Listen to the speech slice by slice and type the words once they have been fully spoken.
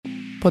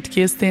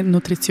podcasti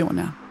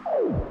nutricione.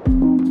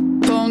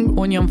 Tong,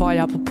 unë jam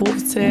Vaja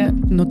Popovci,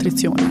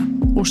 nutricione.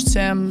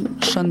 Ushqim,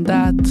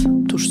 shëndet,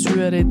 të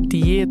ushqyerit,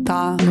 dieta,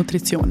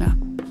 nutricione.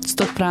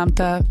 Çdo të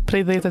premte,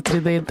 prej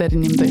 10:30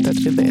 deri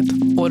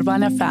 11:30.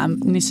 Urban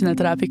FM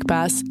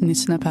 103.5,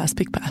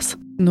 105.5.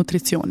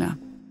 Nutricione.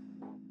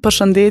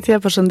 Përshëndetje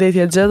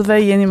gjithëve,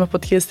 jeni me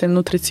podcastin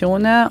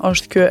Nutricione,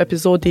 është kjo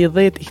epizodi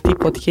 10 i këtij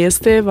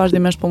podcasti,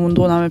 vazhdimisht po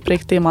mundona me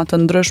prek tema të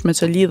ndryshme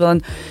që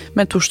lidhen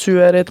me të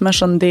ushqyerit, me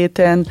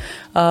shëndetin,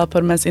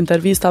 përmes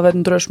intervistave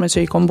të ndryshme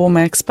që i kom bo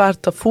me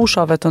ekspert të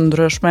fushave të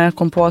ndryshme,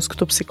 kom pas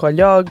këtu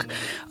psikolog,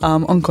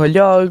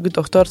 onkolog,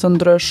 doktor të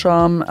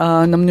ndryshëm,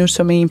 në mënyrë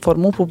që me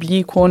informu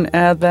publikun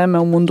edhe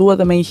me u mundu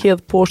edhe me i hedh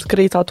poshtë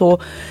krejt ato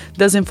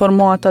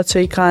dezinformata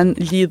që i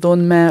kanë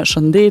lidhun me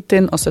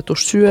shëndetin ose të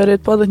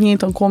ushqyerit, po edhe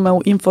njëjtën me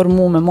u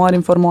informu, me marrë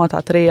informata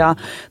të reja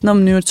në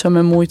mënyrë që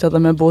me mujtë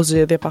edhe me bo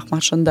zgjedhje pak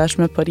ma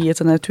shëndeshme për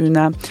jetën e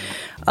tyne.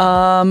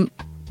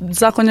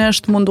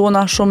 Zakonisht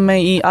mundona shumë me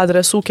i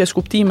adresu keq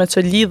kuptimet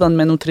që lidhen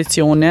me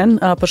nutricionin,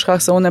 për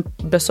shkak se unë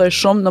besoj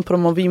shumë në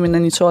promovimin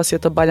e një qasje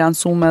të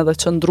balansume dhe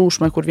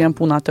qëndrueshme kur vjen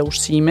puna te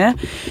ushqimi,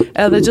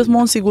 edhe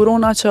gjithmonë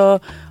sigurona që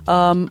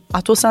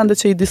ato sende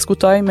që i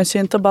diskutoj me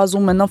qenë të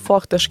bazume në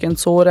fakte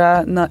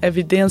shkencore, në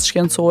evidencë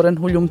shkencore,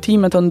 në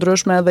hulumtime të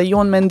ndryshme dhe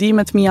jo në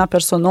mendimet mia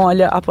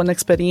personale apo në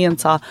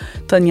eksperienca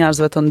të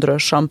njerëzve të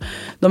ndryshëm.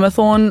 Do me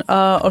thonë,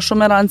 është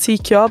shumë e rëndësi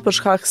kjo për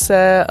shkak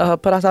se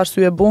për atë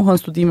arsye bëhen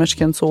studime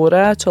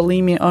shkencore,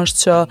 qëllimi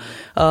është që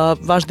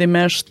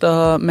vazhdimisht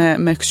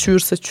me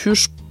këshyrë se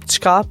qysh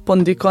çka po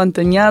ndikon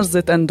të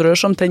njerëzit e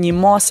ndryshëm, të një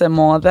masë e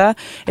madhe,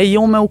 e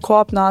jo me u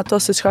kap në ato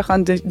se çka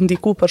kanë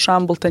ndiku për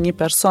shembull të një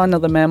person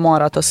edhe me e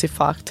marr ato si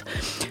fakt.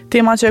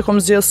 Tema që e kom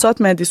zgjedhur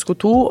sot me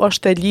diskutu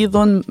është e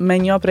lidhur me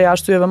një prej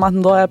arsyeve më të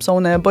mëdha pse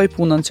unë e bëj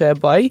punën që e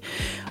bëj,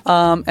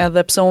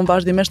 edhe pse unë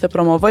vazhdimisht e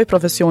promovoj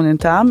profesionin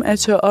tim, e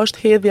që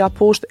është hedhja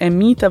poshtë e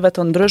miteve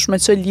të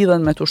ndryshme që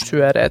lidhen me të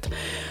ushqyerit.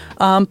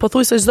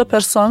 Pothuaj se çdo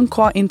person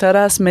ka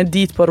interes me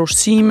ditë për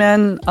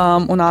ushqimin,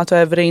 unë ato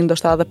e vrej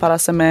ndoshta edhe para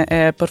se me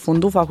e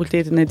përfundu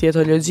fakultetin e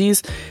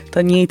dietologjisë,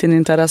 të njëjtin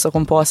interes e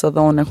kom pas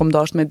edhe unë, kom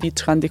dashur me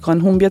ditë çka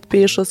ndikon humbje të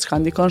peshës, çka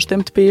ndikon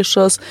shtim të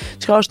peshës,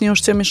 çka është një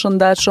ushqim i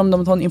shëndetshëm,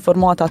 domethënë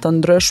informata të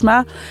ndryshme,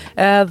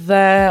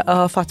 edhe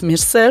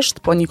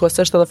fatmirësisht, po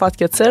njëkohësisht edhe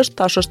fatkeqësisht,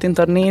 tash është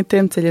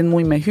interneti, në cilin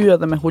muj me hyj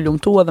edhe me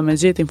hulumtu edhe me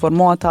gjetë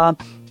informata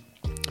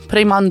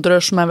prej ma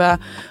ndryshmeve,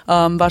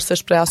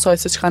 varsisht prej asaj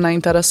se çka na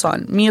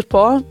intereson. Mirë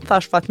po,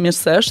 thash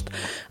fatmirësisht,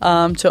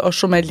 që është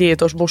shumë e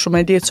lehtë, është shumë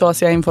e lehtë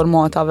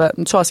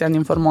çësja në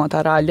informata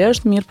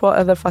realisht, mirë po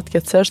edhe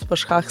fatkeqësisht për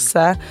shkak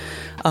se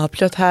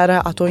plot herë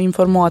ato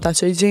informata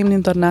që i gjejmë në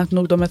internet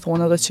nuk do me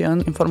thonë edhe që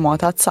janë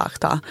informata të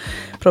sakta.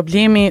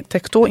 Problemi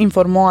te këto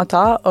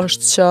informata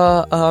është që,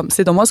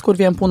 sidomos kur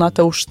vjen puna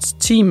te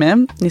ushqimi,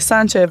 një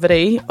sen që e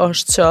vrej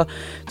është që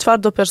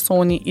çfarëdo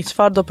personi i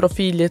çfarëdo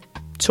profilit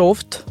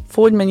qoftë,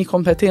 fol me një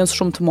kompetencë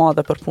shumë të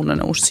madhe për punën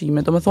e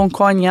ushqimit. Do me thonë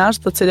ka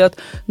njerëz të cilët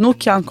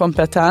nuk janë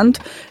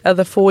kompetent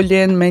edhe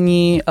folin me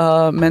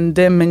një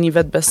mendim, me një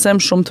vetbesim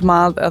shumë të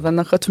madh edhe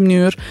në këtë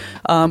mënyrë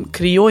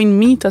krijojnë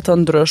mite të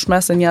ndryshme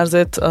se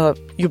njerëzit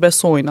ju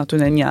besojnë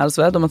atyne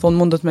njerëzve. Do me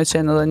thonë mundet me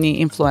qenë edhe një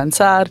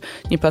influencer,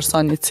 një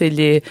person i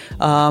cili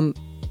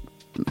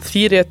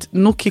thirrjet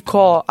nuk i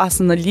ka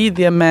as në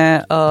lidhje me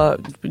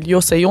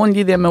jo se jo në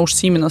lidhje me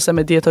ushqimin ose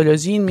me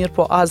dietologjinë, mirë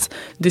po as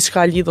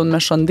diçka lidhur me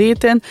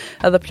shëndetin,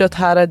 edhe plot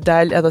herë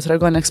del edhe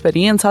tregon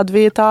eksperiencat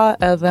veta,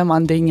 edhe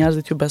mandej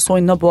njerëzit ju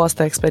besojnë në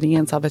bazë të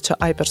eksperiencave që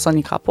ai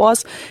personi ka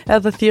pas,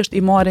 edhe thjesht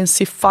i marrin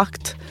si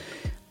fakt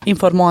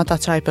informata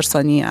që ai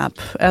personi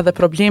jep. Edhe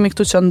problemi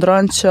këtu që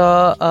ndron që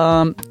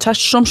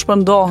çash shumë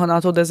shpërndohen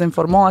ato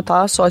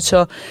dezinformata, sa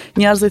që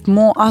njerëzit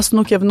as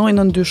nuk e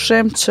vënojnë në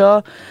ndyshim që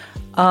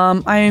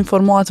ajo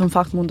informatë në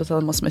fakt mundet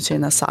edhe mos me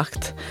qenë e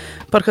sakt.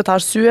 Për këtë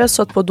arsye,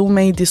 sot po du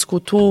me i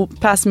diskutu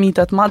 5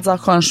 mitet ma të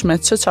zakonshme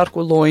që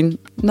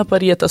qarkullojnë në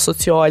përjetës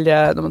sociale,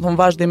 do me thonë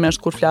vazhdimisht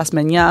kur flas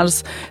me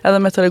njerëz, edhe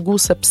me të regu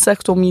se pse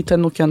këto mite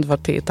nuk janë të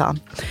vërteta.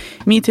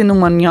 Miti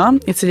numër 1,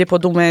 i cili po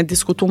du me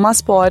diskutu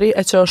mas pari,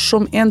 e që është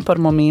shumë end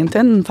për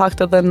momentin, në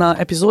fakt edhe në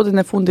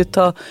episodin e fundit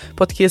të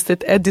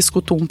podcastit e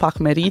diskutum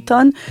pak me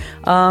Ritën,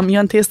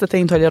 janë testet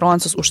e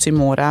intolerancës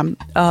ushqimore.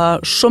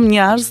 Shumë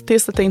njerëz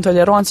testet e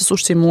intolerancës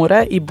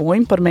ushqimore i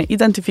bojnë për me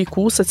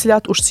identifiku se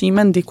cilat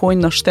ushqime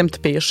ndikojnë në shtim të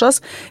peshës,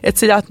 e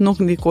cilat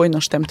nuk ndikojnë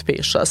në shtim të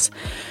peshës.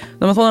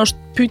 Do me thonë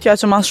është pyetja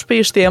që mas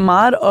shpesh ti e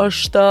marr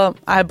është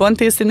a e bën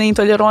testin e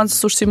intolerancës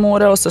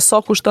ushqimore ose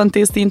sa kushton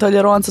testi i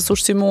intolerancës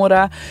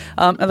ushqimore,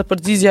 edhe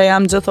përgjigjja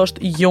jam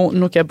gjithashtu jo,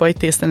 nuk e bëj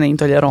testin e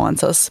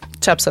intolerancës.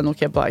 Çepse nuk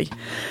e bëj.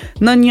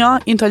 Në një,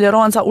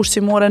 intoleranca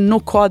ushqimore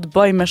nuk ka të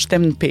bëj me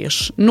shtim në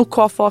peshë. Nuk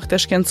ka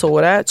fakte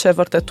shkencore që e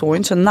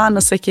vërtetojnë që na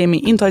nëse kemi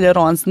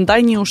intolerancë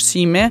ndaj një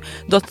ushqimi,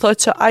 do të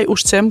thotë që ai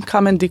ushqim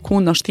ka me ndiku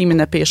në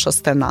shtimin e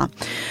peshës te na.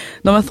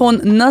 Do me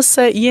thonë,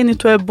 nëse jeni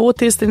të e bo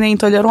testin e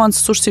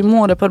intolerancës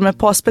ushqimore për me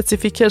pa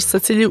specifikisht se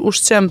cili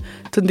ushqim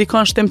të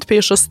ndikon shtim të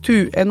peshës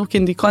ty e nuk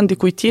i ndikon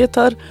dikuj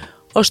tjetër,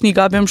 është një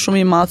gabim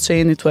shumë i madh që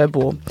jeni tu e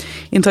bu.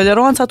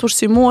 Intolerancat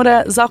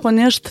ushqimore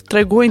zakonisht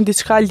tregojnë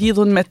diçka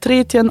lidhur me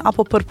tretjen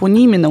apo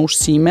përpunimin e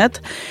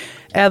ushqimet.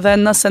 Edhe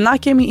nëse na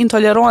kemi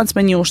intolerancë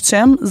me një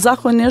ushqim,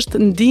 zakonisht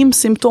ndijmë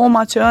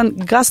simptoma që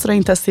janë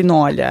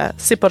gastrointestinale,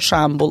 si për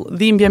shembull,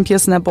 dhimbje në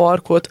pjesën e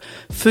barkut,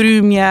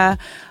 frymje,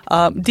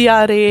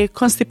 diare,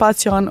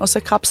 konstipacion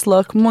ose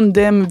kapslëk,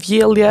 mundim,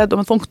 vjellje,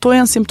 domethënë këto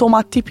janë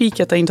simptoma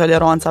tipike të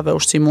intolerancave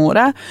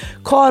ushqimore.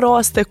 Ka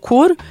raste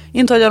kur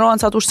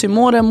intolerancat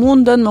ushqimore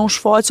munden me u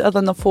shfaq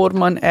edhe në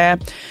formën e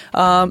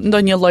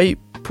ndonjë lloj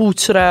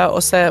puçre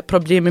ose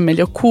problemi me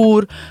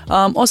lëkurë,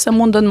 ose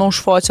munden me u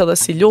shfaq edhe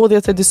si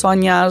lodhjet e disa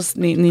njerëz,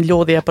 një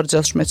lodhje e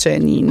përgjithshme që e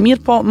njihin.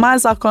 Mirë po, më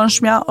e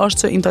zakonshmja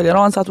është që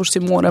intolerancat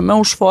ushqimore me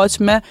u shfaq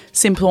me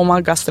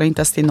simptoma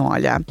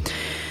gastrointestinale.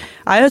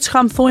 Ajo që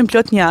kam thojnë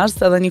plot njerëz,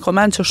 edhe një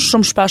koment që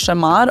shumë shpesh e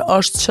marr,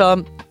 është që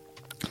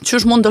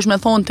qysh mundesh me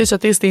thonë ti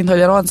që testi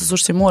intolerancës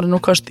ushqimore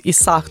nuk është i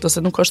saktë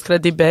ose nuk është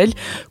kredibel,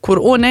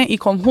 kur une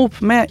i kom hup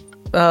me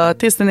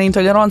testin e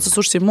intolerancës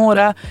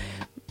ushqimore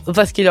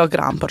 10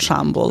 kg për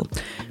shembull.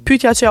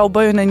 Pyetja që ja u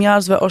bëjën e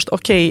njerëzve është,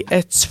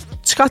 e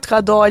çka të ka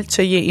dalë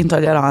që je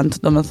intolerant?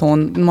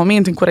 Domethënë, në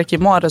momentin kur e ke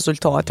marrë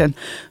rezultatin,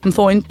 më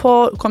thonë, po,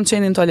 kom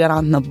qenë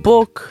intolerant në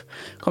bukë,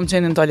 kom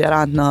qenë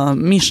intolerant në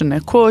mishën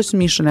e kuq,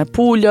 mishën e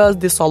pulës,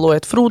 disa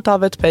lloje të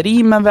frutave, të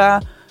perimeve.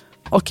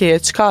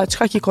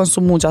 Çka ki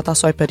konsumu gjatë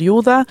asaj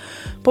periudhe?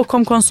 Po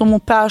kom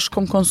konsumu peshk,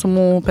 kom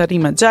konsumu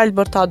perime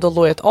gjelbërta, do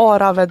llojet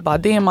arave, të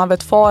bademave,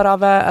 të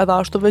farave, edhe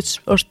ashtu veç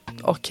është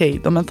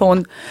do me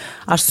thonë,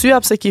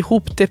 arsyeja pse ki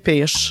hup të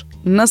pesh,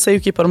 nëse ju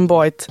ki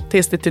përmbajt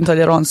testit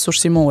intolerancës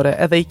ushqimore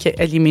edhe i ke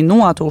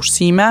eliminu ato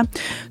ushqime,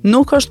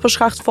 nuk është për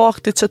shkak të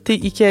faktit që ti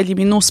i ke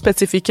eliminu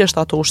specifikisht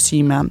ato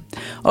ushqime.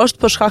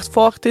 Është për shkak të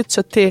faktit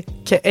që ti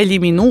ke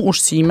eliminu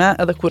ushqime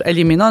edhe kur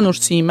eliminon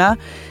ushqime,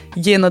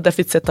 je në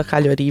deficit të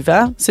kalorive,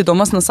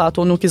 sidomos nëse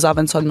ato nuk i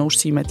zaventson me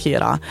ushqime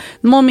tjera.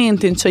 Në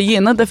momentin që je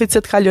në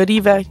deficit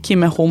kalorive, ki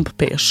me humb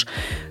pesh.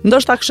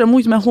 Ndoshta kishe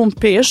mujt me humb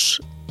pesh,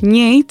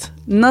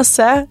 njëjtë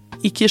nëse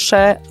i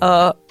kishe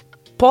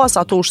pas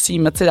ato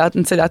ushqime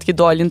në cilat ki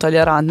dalë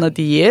intolerant në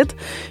dietë,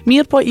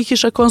 mirë po i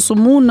kishe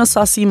konsumu në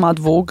sasi ma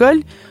të vogël,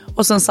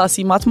 ose në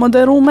sasi ma të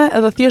moderume,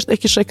 edhe thjesht e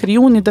kishe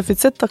kriju një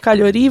deficit të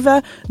kalorive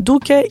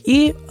duke i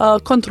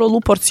kontrollu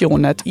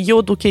porcionet,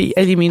 jo duke i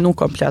eliminu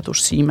komplet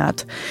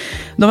ushqimet.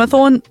 Do me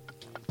thonë,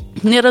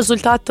 një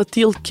rezultat të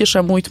tillë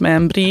kishe mujt me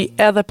mbri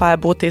edhe pa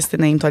e bo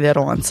testin e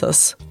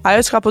intolerancës.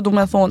 Ajo që ka po du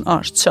me thonë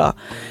është që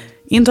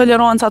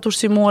intolerancat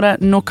ushqimore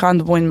nuk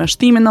kanë të bëjnë me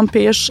shtimin në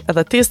pesh,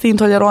 edhe testi i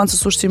intolerancës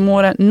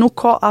ushqimore nuk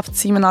ka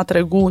aftësi me na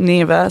tregu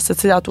neve se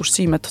cilat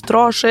ushqime të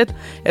trashit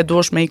e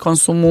duhesh me i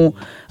konsumu,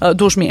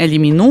 duhesh me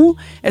eliminu,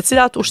 e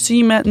cilat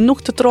ushqime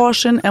nuk të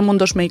trashin e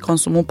mundesh me i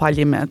konsumu pa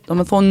limit. Do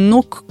me thonë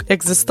nuk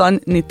ekziston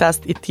një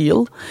test i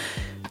tillë.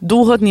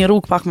 Duhet një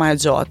rrugë pak më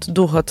e gjatë,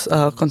 duhet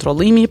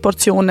kontrollimi i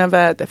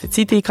porcioneve,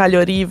 deficiti i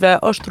kalorive,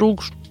 është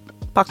rrugë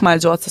pak më e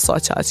gjatë se sa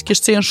qaq.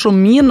 Kishte qenë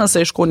shumë mirë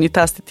nëse i shkon një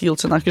test i tillë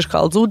që na kish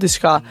kallëzu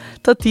diçka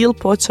të tillë,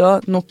 po që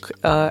nuk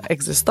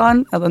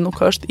ekziston edhe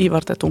nuk është i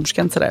vërtetuar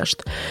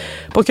shkencërisht.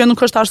 Po kjo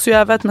nuk është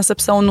arsyeja vetme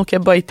sepse unë nuk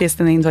e bëj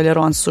testin e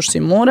intolerancës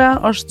ushqimore,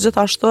 është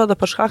gjithashtu edhe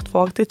për shkak të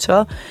faktit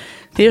që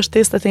thjesht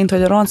testet e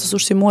intolerancës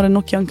ushqimore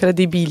nuk janë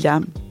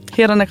kredibile.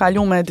 Herën e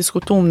kalume e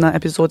diskutuam në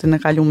episodin e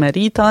kaluar me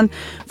Ritën,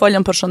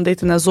 folëm për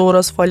shëndetin e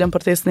zorës, folëm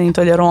për testin e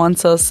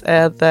intolerancës,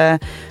 edhe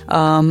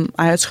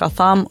ajo që ka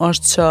tham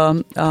është që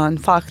në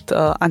fakt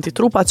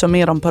antitrupat që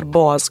merren për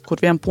bazë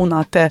kur vjen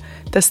puna te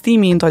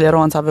testimi i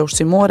intolerancave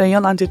ushqimore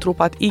janë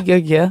antitrupat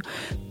IgG,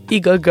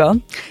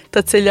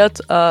 të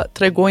cilët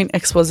tregojnë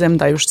ekspozim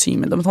ndaj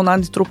ushqimit. Do të thonë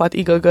antitrupat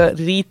IgG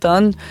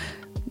rriten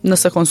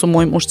nëse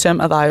konsumojmë ushqim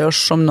edhe ajo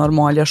është shumë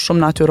normale,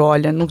 shumë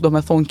natyrale, nuk do me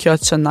thonë kjo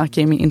që na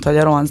kemi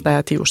intolerancë ndaj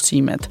atij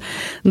ushqimit.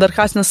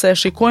 Ndërkaq nëse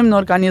shikojmë në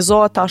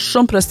organizata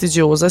shumë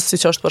prestigjioze,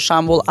 siç është për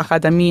shembull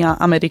Akademia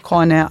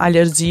Amerikane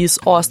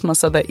Alergjisë,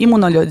 Astmës dhe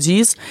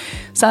Imunologjisë,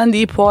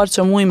 sendi i parë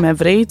që muj me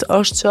vrejt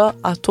është që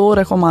ato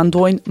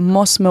rekomandojnë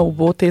mos me u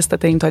bë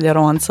testet e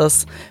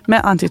intolerancës me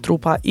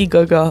antitrupa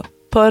IgG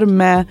për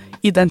me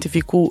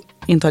identifiku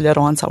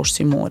intoleranca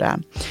ushqimore.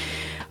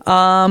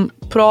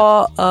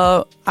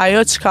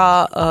 Ajo çka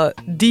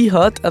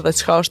dihet edhe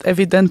çka është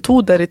evidentu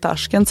deri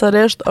tash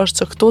shkencërisht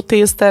është që këto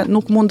teste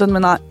nuk munden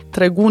me na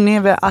tregu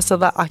neve as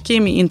edhe a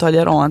kemi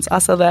intolerancë,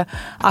 as edhe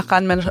a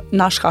kanë me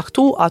na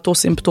shkaktu ato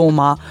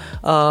simptoma,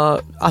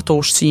 ato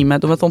ushqime.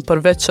 Do me thonë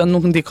përveç që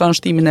nuk ndikon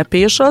shtimin e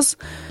peshës,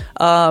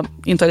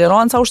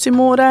 intoleranca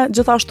ushqimore,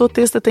 gjithashtu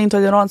testet e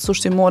intolerancës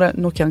ushqimore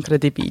nuk janë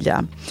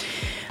kredibile.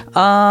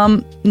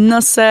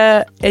 Nëse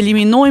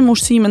eliminojmë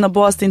ushqime në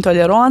bazë të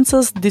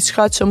intolerancës,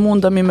 diçka që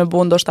mundemi me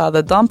bë ndoshta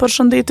edhe dëm për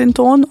shëndetin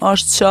ton,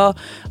 është që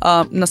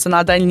nëse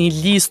na dal një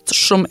listë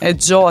shumë e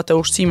gjatë e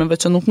ushqimeve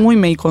që nuk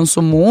mujmë me i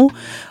konsumu,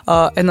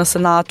 e nëse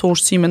na ato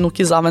ushqime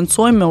nuk i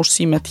zaventojmë me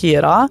ushqime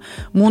tjera,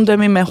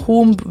 mundemi me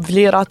humb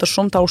vlera të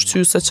shumta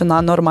ushqyese që na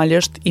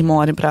normalisht i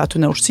marrim prej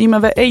atyne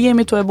ushqimeve e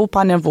jemi tu e bu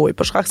pa nevojë,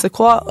 për shkak se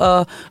ka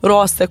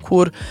raste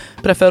kur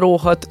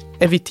preferohet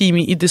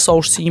evitimi i disa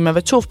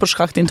ushqimeve, qoftë për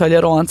shkak të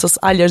intolerancës,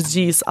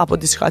 alergjisë apo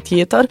diçka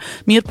tjetër,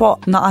 mirë po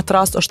në atë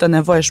rast është e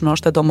nevojshme,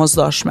 është e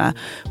domosdoshme.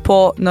 Po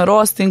në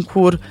rastin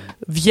kur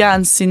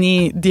vjen si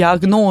një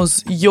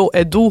diagnozë jo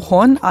e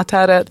duhur,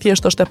 atëherë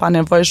thjesht është e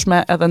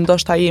panevojshme edhe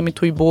ndoshta jemi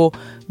tu i bo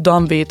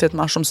dëm vetet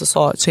ma shumë se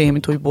sa që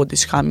jemi tu i bo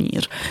diçka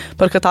mirë.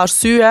 Për këtë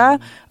arsye,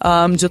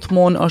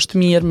 gjithmonë është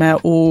mirë me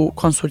u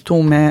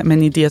konsultu me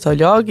një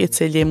dietolog, i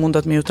cili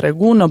mundet me ju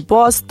tregu në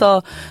bazë të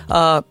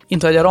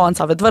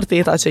intolerancave të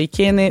vërteta që i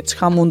keni,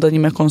 çka mundeni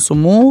me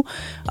konsumu,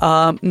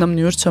 në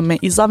mënyrë që me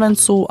i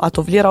zaventsu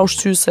ato vlera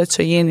ushqyese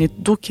që jeni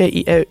duke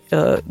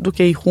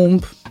i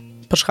humb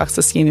për shkak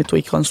se s'jeni tu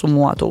i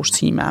konsumu ato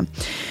ushqime.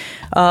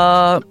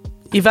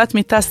 I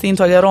vetmi testi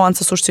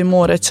intolerancës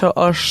ushqimore që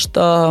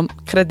është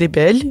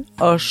kredibil,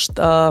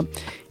 është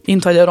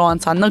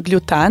intoleranca në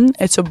gluten,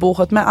 e që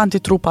bëhet me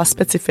antitrupa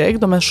specifik,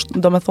 do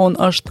me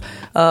thonë është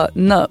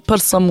në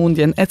për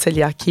sëmundjen e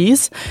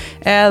celiakisë,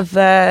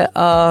 edhe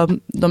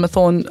do me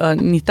thonë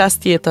një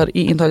test tjetër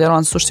i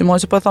intolerancës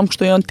ushqimore, që po e thamë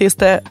kështu janë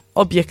teste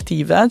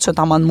objektive, që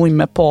ta manë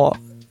mujmë me po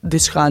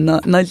diçka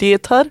në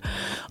letër,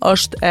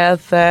 është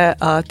edhe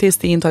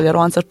testi i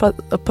intolerancës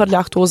për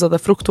laktozë dhe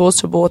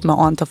fruktozë që bëhet me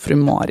anë të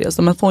frymarrjes.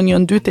 Do me thonë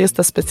janë dy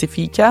teste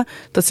specifike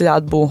të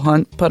cilat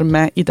bëhen për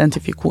me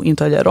identifiku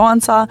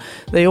intoleranca,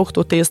 dhe jo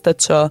këto teste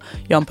që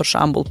janë për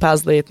shembull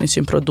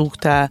 50-100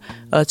 produkte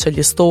që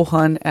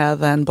listohen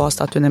edhe në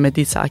bazë të atyre me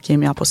ditë se a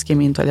kemi apo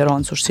s'kemi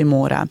intolerancë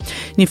ushqimore.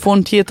 Një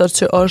fund tjetër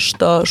që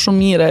është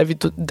shumë mirë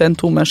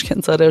evidentuar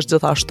shkencërisht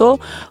gjithashtu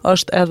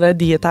është edhe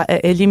dieta e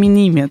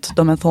eliminimit.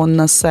 Do me thonë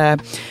nëse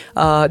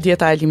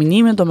dieta e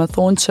eliminimit do me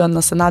thonë që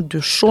nëse na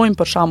dyshojmë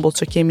për shembull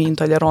që kemi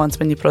intolerancë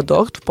me një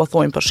produkt, po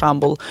thojmë për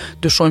shembull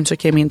dyshojmë që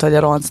kemi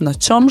intolerancë në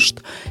qumsht,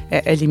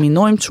 e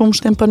eliminojmë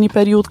qumshtin për një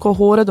periudhë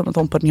kohore, do me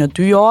thonë për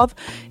 1-2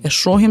 javë, e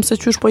shohim se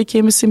qysh po i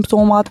kemi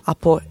simptomat,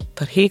 apo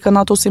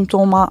tërheqën ato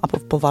simptoma, apo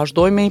po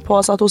vazhdojmë me i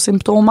pas ato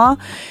simptoma,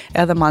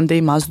 edhe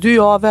mandej mas 2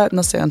 jave,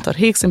 nëse janë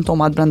tërheq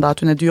simptomat brenda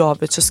atyne 2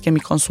 javëve që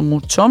s'kemi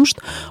konsumuar qumsht,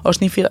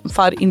 është një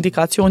far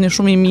indikacioni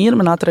shumë i mirë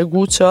me na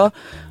tregu që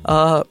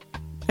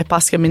e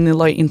pas kemi një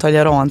lloj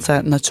intolerance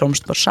në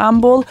qumsht për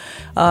shembull,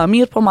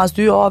 mirë po mas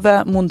 2 jave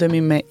mundemi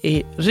me i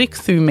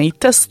rikthy, me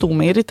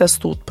i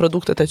ritestu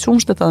produktet e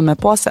qumshtit edhe me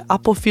pas se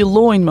apo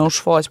fillojnë me u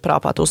shfaq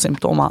prap ato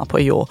simptoma apo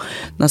jo.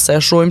 Nëse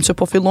e shohim që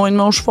po fillojnë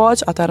me u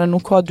shfaq, atëherë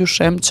nuk ka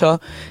dyshim që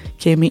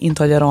kemi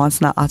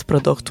intolerancë në atë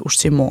produkt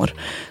ushqimor.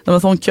 Do me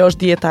thonë kjo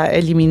është dieta e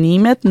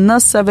eliminimit,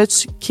 nëse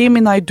veç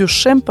kemi naj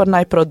dyshim për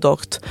naj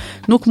produkt.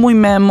 Nuk muj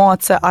me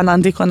matë se a na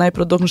ndikon naj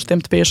produkt në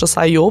shtim të peshës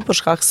a jo,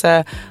 për shkak se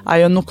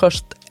ajo nuk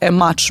është e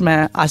matshme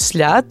as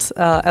let,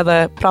 edhe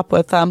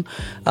prapo e them,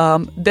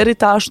 deri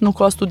tash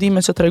nuk ka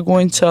studime që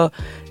tregojnë që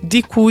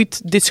dikujt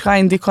diçka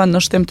indikon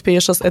në shtim të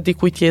peshës e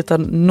dikujt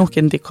tjetër nuk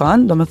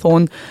indikon. Do me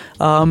thonë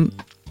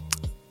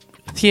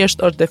thjesht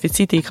është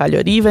deficiti i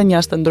kalorive,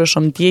 njerëz të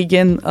ndryshëm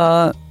djegin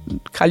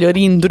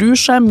kalori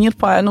ndryshe, mirë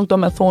pa e nuk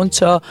do me thonë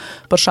që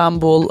për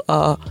shembull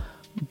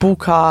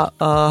buka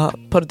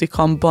për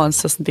dikon bën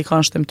se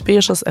ndikon shtim të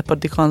peshës e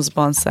për dikon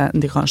s'bën se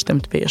ndikon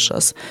shtim të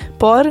peshës.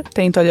 Por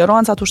te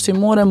intolerancat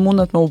ushqimore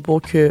mundet me u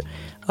bë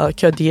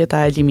kjo dieta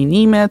e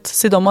eliminimit,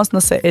 sidomos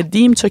nëse e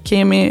dim që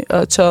kemi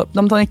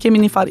kemi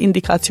një far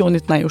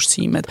indikacionit ndaj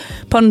ushqimit.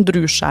 Për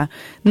ndryshe,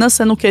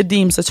 nëse nuk e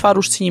dim se çfarë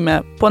ushqime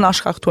po na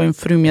shkaktojnë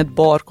frymje të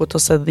barkut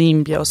ose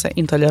dhimbje ose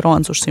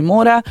intolerancë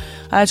ushqimore,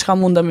 ajo çka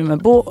mundemi me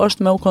bë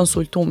është me u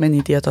konsultu me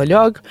një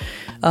dietolog,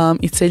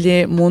 i cili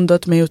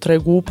mundet me ju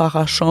tregu pak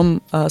a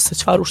shumë se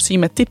çfarë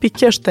ushqime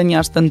tipikisht të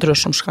njerëz të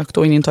ndryshëm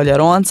shkaktojnë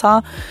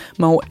intoleranca,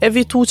 me u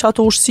evitu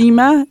çato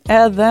ushqime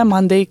edhe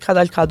mandej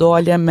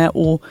kadalë me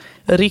u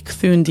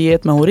rikthyn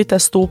dietë, me u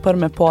ritestu për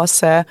me pas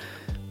se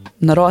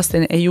në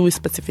rastin e juj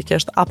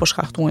specifikisht apo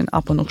shkaktojnë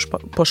apo nuk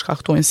po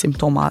shkaktojnë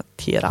simptoma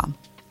tjera.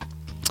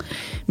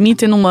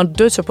 Miti numër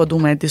 2 që po du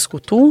me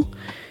diskutu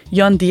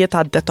janë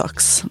dietat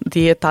detoks.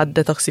 Dietat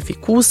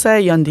detoksifikuse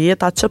janë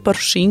dietat që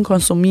përfshin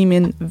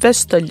konsumimin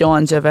veç të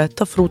langjeve,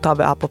 të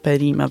frutave apo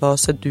perimeve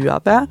ose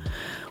dyjave,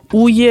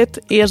 ujit,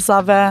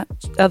 erëzave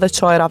edhe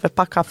çajrave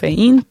pa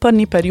kafein për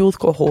një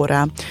periudhë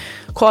kohore.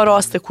 Ka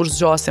raste kur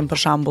zgjasin për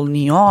shembull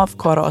 1 javë,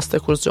 ka raste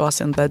kur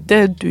zgjasin dhe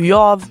 2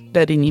 javë,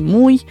 deri 1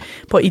 muaj,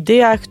 po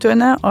ideja e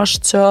këtyne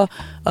është që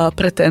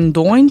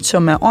pretendojnë që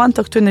me anë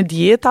të këtyne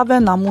dietave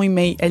na muj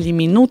me i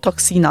eliminu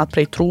toksinat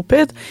prej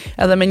trupit,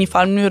 edhe me një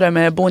farë mënyre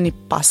me e bo një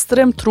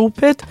pastrim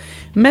trupit,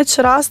 me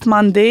që rast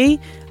mandej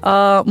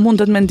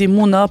mundet me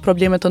ndihmu në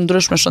probleme të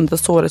ndryshme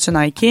shëndetësore që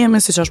na i kemi,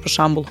 siç është për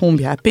shembull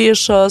humbja e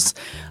peshës,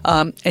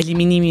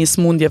 eliminimi i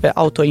smundjeve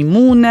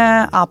autoimune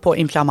apo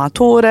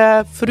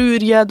inflamatore,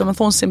 fryrje, do me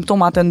thonë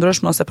simptomat e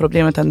ndryshme ose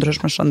problemet e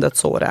ndryshme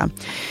shëndetësore.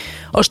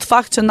 Është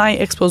fakt që na i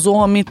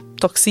ekspozohemi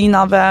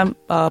toksinave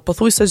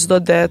pothuajse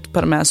çdo ditë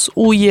përmes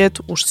ujit,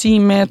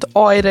 ushqimit,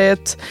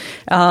 ajrit,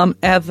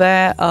 edhe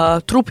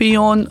trupi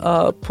jon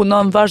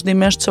punon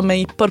vazhdimisht që me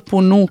i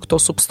përpunu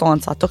këto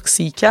substanca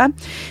toksike,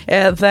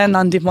 edhe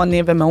na ndihmon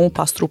neve me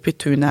pas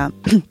trupit tyne.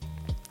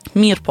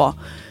 Mirë po,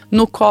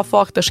 nuk ka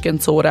fakte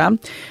shkencore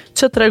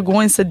që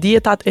tregojnë se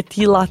dietat e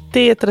tilla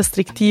tetë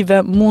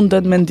restriktive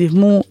mundet me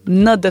ndihmu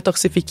në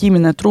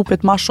detoksifikimin e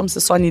trupit ma shumë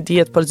se sa një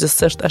dietë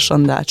përgjithsisht e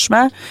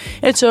shëndetshme,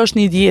 e që është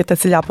një dietë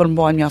e cila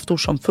përmban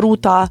mjaftueshëm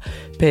fruta,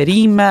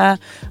 perime,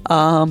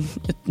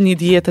 një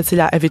dietë e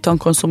cila eviton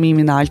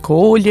konsumimin e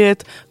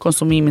alkoolit,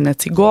 konsumimin e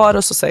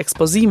cigarës ose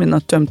ekspozimin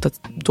në tymë të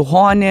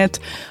duhanit,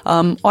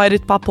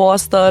 ajrit pa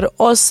pastër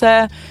ose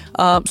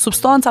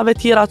substancave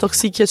tjera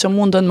toksike që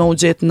munden me u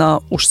gjetë në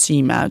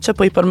ushqime, që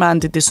po i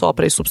përmendi disa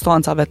prej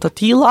substancave të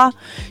tilla.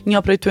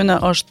 Një prej tyre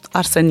është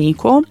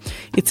arseniku,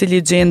 i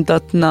cili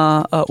gjendet në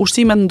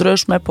ushqime të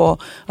ndryshme, po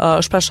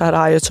shpesh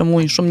ajo që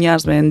mujnë shumë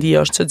njerëz me ndi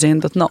është që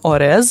gjendet në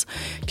orez.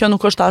 Kjo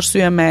nuk është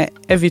arsye me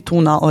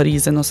evitu na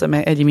orizin ose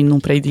me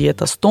eliminu prej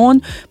dietës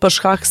tonë, për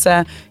shkak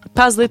se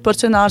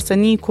 50%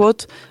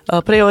 arsenikut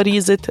prej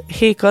orizit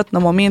heket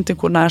në momentin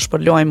kur na e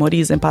shpërlojmë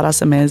orizin para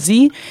se me e zi,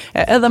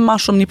 edhe ma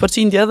shumë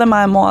 1% edhe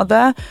ma e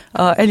madhe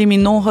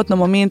eliminohet në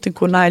momentin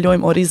kur na e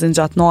lojmë orizin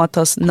gjatë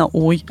natës në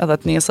ujë, edhe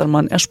të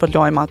nesërmën e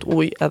shpërlojmë atë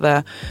ujë edhe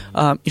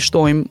i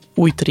shtojmë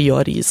ujë të ri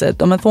orizit.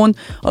 Do me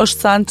thonë,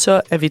 është send që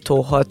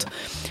evitohet.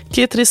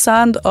 Tjetri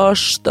send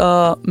është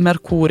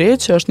merkuri,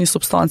 që është një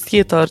substancë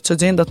tjetër që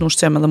gjendet në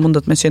ushqim dhe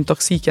mundet me qenë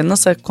toksike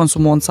nëse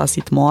konsumon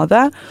sasi të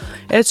madhe,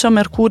 e që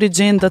merkuri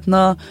gjendet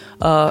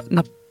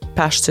në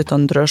peshqit të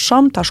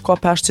ndryshëm, tash ka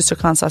peshqit që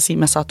kanë sasi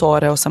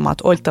mesatare ose më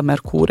të ulët të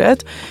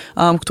merkurit.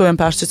 Këto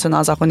janë peshqit që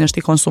na zakonisht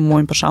i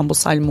konsumojmë, për shembull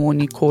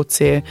salmoni,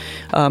 koci,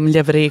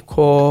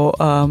 levreko,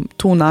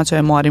 tuna që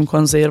e marrim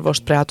konzervë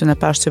është prej atyre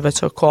peshqive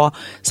që ka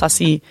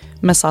sasi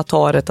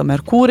mesatare të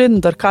merkurit,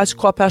 ndërkaq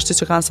ka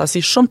peshqit që kanë sasi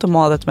shumë të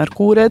madhe të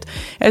merkurit,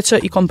 e që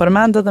i kom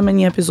përmend edhe me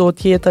një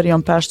epizod tjetër,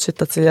 janë peshqit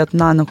të cilat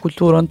na në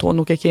kulturën tonë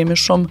nuk e kemi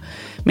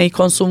shumë me i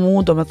konsumu,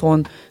 do me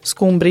thonë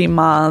skumbri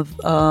madh,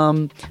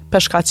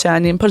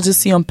 peshkaqeni,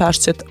 përgjithësi janë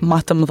peshqit ma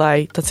të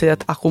mëdhej të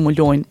cilat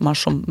akumulojnë ma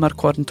shumë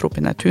merkur në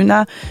trupin e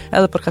tyne,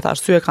 edhe për këtë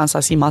arsye kanë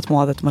sasi ma të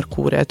madhe të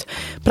merkurit.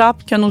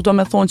 Prap, kjo nuk do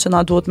me thonë që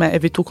na duhet me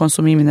evitu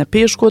konsumimin e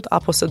peshkut,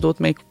 apo se duhet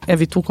me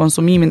evitu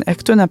konsumimin e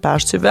këtyne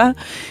peshqive,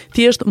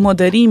 thjesht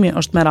moderimi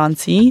është me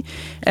rëndësi,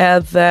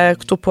 edhe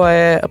këtu po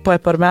e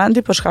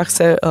përmendi për shkak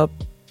se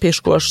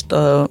peshku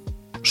është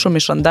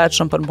shumë i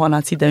shëndetshëm, përmban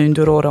acide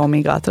yndyrore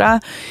omega 3,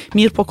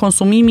 mirë po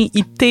konsumimi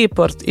i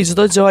tepërt i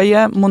çdo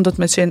gjaje mundet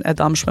me qenë e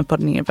dëmshme për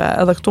neve.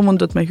 Edhe këtu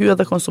mundet me hyrë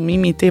edhe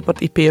konsumimi i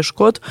tepërt i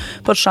peshkut,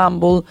 për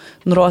shembull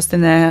në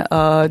rastin e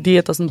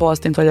dietës në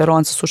bazë të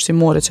intolerancës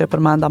ushqimore që e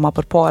përmenda më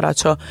përpara,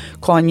 që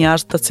ka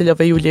njerëz të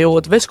cilëve ju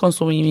lejohet veç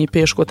konsumimi i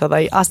peshkut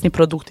edhe i asnjë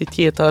produkti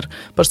tjetër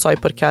për sa i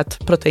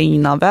përket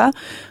proteinave.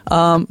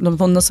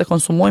 Domethënë nëse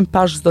konsumojmë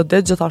peshk çdo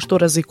ditë,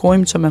 gjithashtu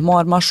rrezikojmë që me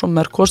marr më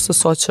shumë merkur se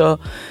sa që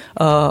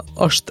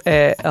është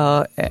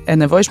e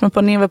nevojshme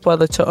për neve, po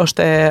edhe që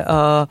është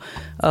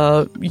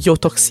jo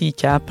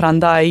toksike.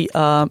 Prandaj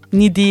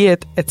një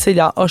dietë e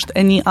cila është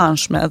e një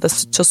anshme edhe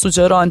që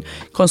sugjeron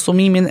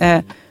konsumimin e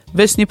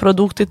veç një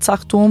produkti të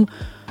caktuar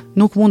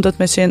nuk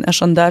mundet me qenë e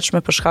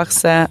shëndetshme për shkak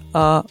se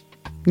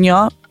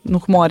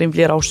nuk marrim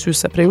vlera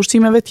ushqyese prej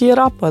ushqimeve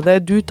tjera, po edhe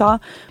e dyta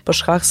për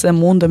shkak se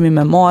mundemi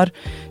me marr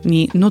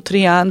një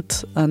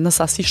nutrient në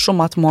sasi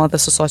shumë më të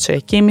madhe se sa që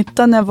e kemi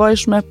të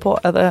nevojshme, po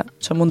edhe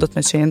që mundet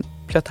me qenë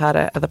plot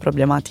herë edhe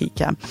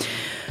problematike.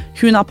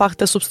 Hyna pak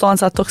të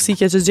substancat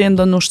toksike që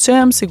gjenden në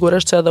ushqim,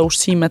 sigurisht që edhe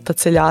ushqimet të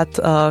cilat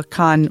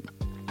kanë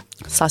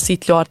sasi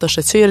të lartë të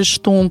sheqerit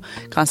shtum,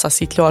 kanë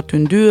sasi të lartë të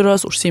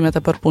yndyrës, ushqimet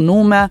e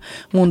përpunume,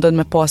 munden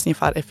me pas një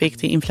farë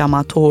efekti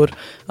inflamator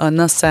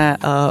nëse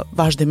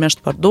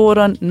vazhdimisht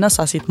përdoren, në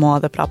sasi të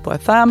madhe pra po e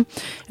them,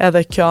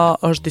 edhe kjo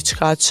është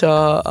diçka që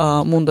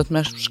mundet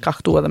me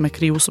shkaktu edhe me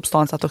kriju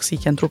substanca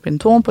toksike në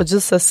trupin tonë, po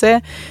gjithsesi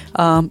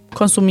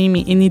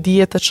konsumimi i një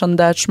diete të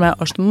shëndetshme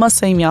është më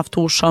së i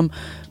mjaftueshëm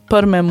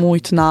për me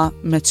mujtna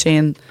me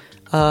qenë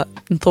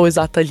në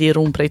thojza të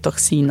lirum prej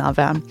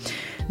toksinave.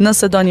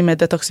 Nëse doni me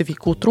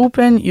detoksifiku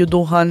trupin, ju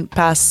duhen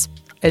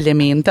 5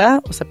 elemente,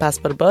 ose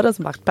 5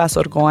 përbërës, 5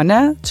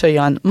 organe, që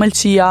janë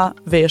mëlçia,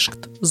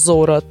 veshkt,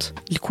 zorët,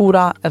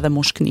 lkura edhe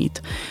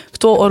mushknit.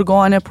 Këto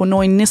organe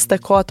punojnë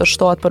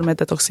 24/7 për me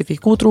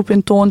detoksifiku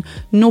trupin ton,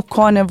 nuk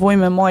ka nevojë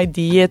me marrë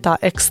dieta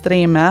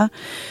ekstreme,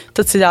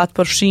 të cilat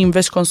përfshijnë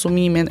veç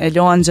konsumimin e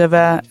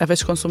langjeve,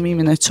 veç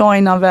konsumimin e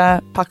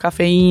çajnave, pa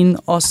kafein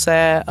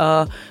ose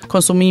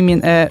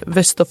konsumimin e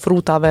veç të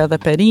frutave dhe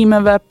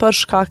perimeve, për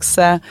shkak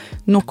se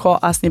nuk ka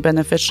asnjë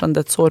benefit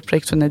shëndetësor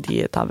prej këtyre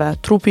dietave.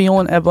 Trupi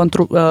jon e bën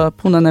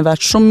punën e vet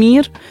shumë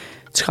mirë.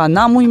 Çka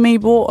na muj me i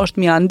bo është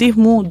mi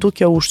ndihmu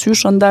duke u ushqyer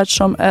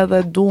shëndetshëm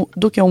edhe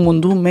duke u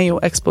mundu me ju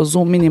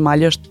ekspozu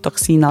minimalisht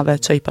toksinave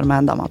që i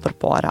përmenda më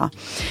përpara.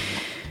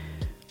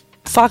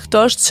 Fakt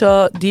është që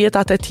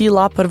dietat e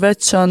tilla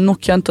përveç që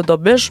nuk janë të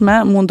dobishme,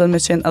 munden me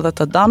qenë edhe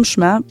të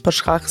dëmshme, për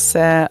shkak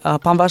se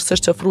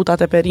pavarësisht që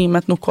frutat e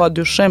perimet nuk ka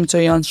dyshim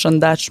që janë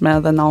shëndetshme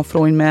dhe na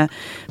ofrojnë me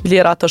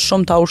vlera të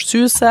shumta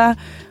ushqyese,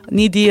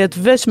 një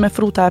dietë veç me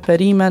fruta e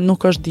perime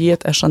nuk është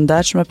dietë e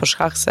shëndetshme për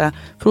shkak se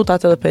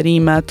frutat e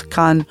perimet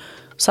kanë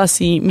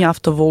sasi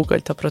mjaft të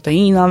vogël të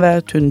proteinave,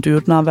 të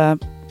yndyrnave,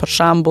 për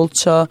shembull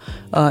që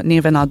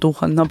neve na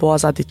duhen në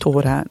baza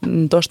ditore,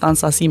 ndoshta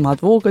në sasi më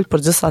të vogël,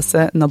 por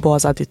gjithsesi në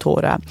baza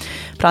ditore.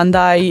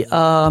 Prandaj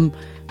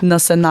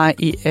nëse na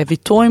i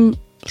evitojmë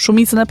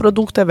shumicën e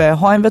produkteve,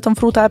 hajmë vetëm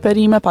fruta e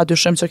perime,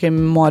 padyshim që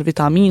kemi marrë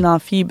vitamina,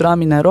 fibra,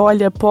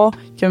 minerale, po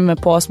kemi me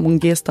pas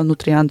mungesë të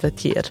nutrientëve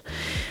tjerë.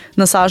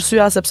 Nëse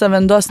arsyeja sepse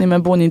vendosni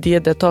me bëni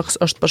dietë detoks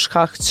është për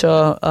shkak që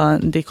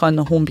ndikon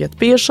në humbje të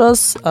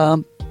peshës,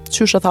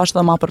 qysh e thash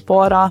edhe më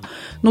përpara,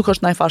 nuk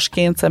është ndaj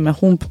fashkencë me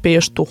humb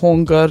peshë tu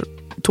hungër,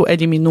 tu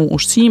eliminu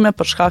ushqime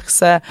për shkak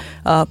se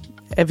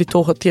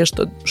evitohet thjesht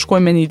të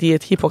shkojmë me një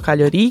dietë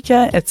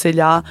hipokalorike, e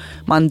cila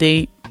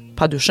mandej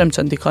padyshim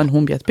që ndikon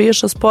humbje të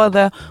peshës, po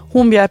edhe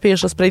humbja e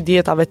peshës prej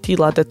dietave të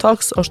tilla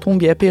detoks është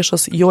humbje e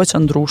peshës jo e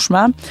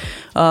qëndrueshme,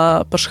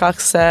 për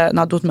shkak se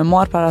na duhet me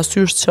marr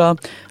parasysh që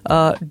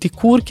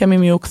dikur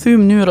kemi u kthy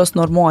mënyrës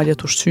normale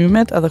të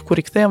ushqimit, edhe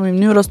kur i kthehemi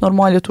mënyrës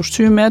normale të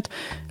ushqimit,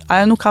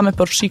 ajo nuk ka me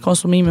përfshi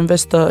konsumimin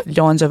veç të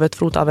langjeve, të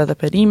frutave dhe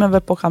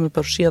perimeve, po ka me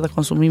përfshi edhe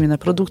konsumimin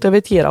e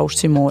produkteve tjera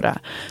ushqimore.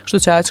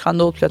 Kështu që ajo që ka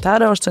ndodhur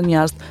plotare është që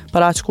njerëzit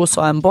para që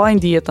sa e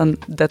mbajnë dietën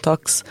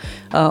detoks,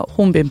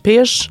 humbin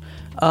peshë,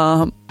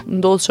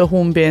 ndodhë që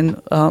humbin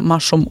ma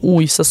shumë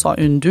ujë se sa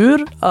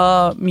yndyrë,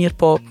 mirë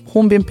po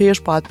humbin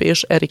peshë, po atë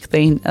peshë e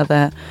rikthejnë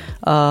edhe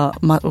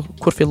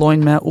kur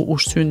fillojnë me u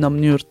ushqy në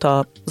mënyrë të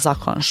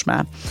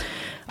zakonshme.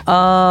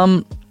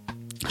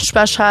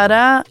 Shpesh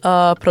herë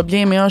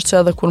problemi është që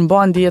edhe kur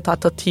mban dieta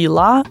të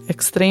tilla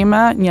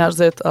ekstreme,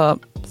 njerëzit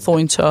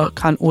thonë që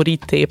kanë uri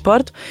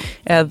tepërt,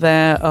 edhe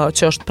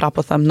që është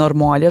prapë them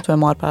normale, tu e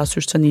marr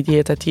parasysh që një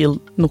dietë e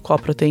tillë nuk ka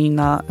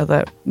proteina,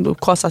 edhe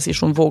ka sasi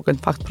shumë vogël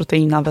në fakt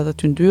proteinave dhe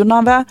të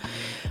yndyrnave,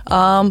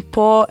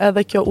 po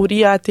edhe kjo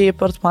uria e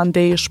tepërt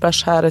mandej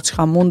shpesh herë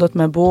çka mundet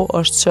me bo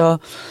është që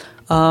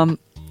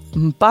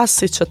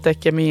mbasi që te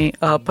kemi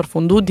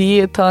përfundu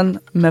dietën,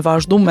 me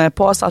vazhdu me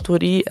pas atë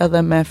uri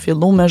edhe me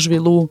fillu me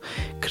zhvillu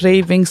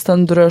cravings të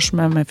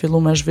ndryshme, me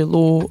fillu me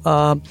zhvillu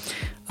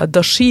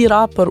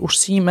dëshira për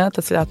ushqime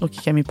të cilat nuk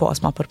i kemi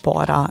pas më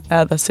përpara,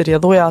 edhe si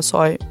rrjedhoja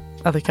asaj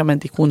edhe kemë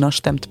ndiku në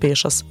shtem të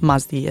peshës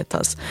mas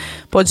dietës.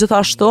 Po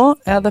gjithashtu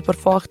edhe për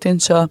faktin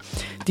që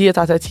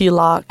dietat e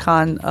tilla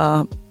kanë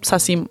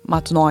sasi më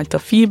të lartë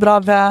të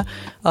fibrave,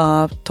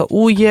 të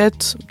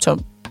ujit, që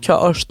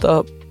kjo është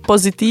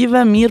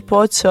pozitive, mirë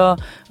po që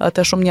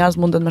të shumë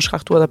njerëz mundet me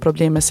shkaktu edhe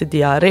probleme si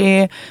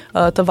diare,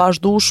 të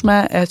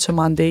vazhdueshme, e që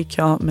mandej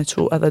kjo me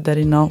çu edhe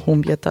deri në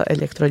humbje të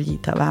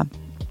elektroliteve.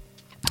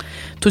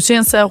 Tu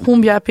qenë se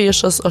humbja e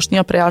peshës është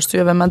një prej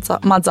arsyeve më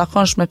të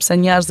zakonshme pse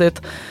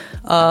njerëzit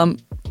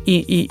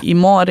i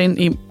marrin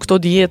këto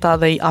dieta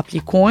dhe i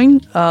aplikojnë,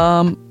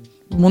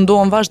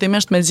 mundohen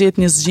vazhdimisht me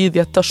gjetë një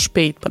zgjidhje të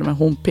shpejtë për me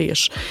humb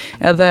peshë.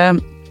 Edhe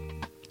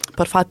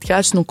për fat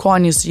keq nuk ka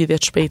një zgjidhje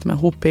të shpejtë me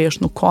humb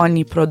peshë, nuk ka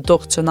një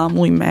produkt që na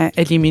muj me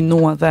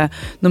eliminu dhe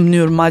në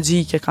mënyrë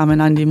magjike ka me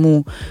na ndihmu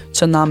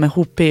që na me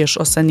humb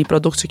peshë, ose një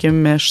produkt që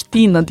kemi me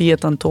shti në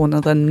dietën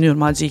tonë dhe në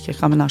mënyrë magjike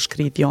ka me na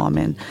shkrit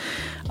jamin.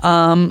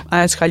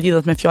 Ajo që ka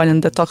lidhet me fjalën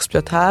detoks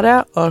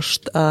plotare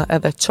është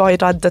edhe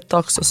çajrat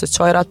detoks ose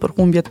çajrat për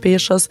humbje të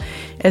peshës,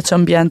 e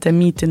që mbjen te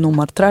miti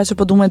numër 3 që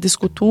po du me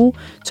diskutu,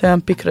 që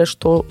janë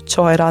pikërisht to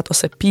çajrat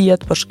ose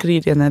pijet për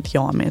shkrirjen e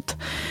djamit.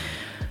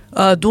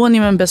 Duheni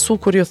me besu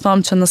kur ju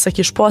them që nëse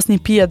kish pas një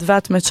pijet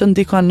vetme që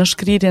ndikon në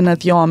shkrirjen e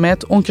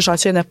djamit, unë kisha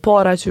qenë e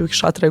para që ju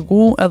kisha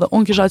tregu, edhe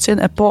unë kisha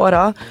qenë e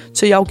para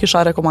që ja u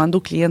kisha rekomandu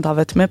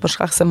klientave të mi për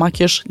shkak se ma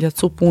kish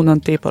lecu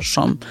punën tepër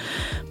shumë.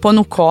 Po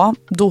nuk ka,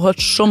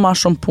 duhet shumë ma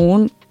shumë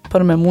punë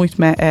për me mujt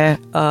me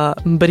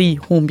mbri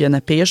humbjen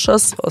e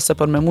peshës, ose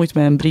për me mujt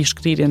me mbri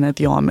shkrirjen e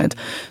djamit.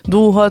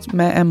 Duhet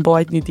me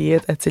mbajt një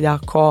dietë e cila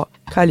ka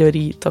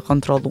kalori të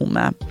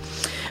kontrollume.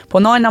 Po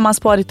najna mas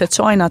pari të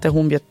çajnat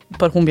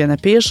për humbjen e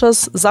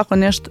peshës,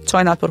 zakonisht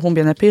çajnat për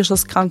humbjen e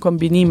peshës kanë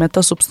kombinime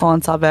të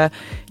substancave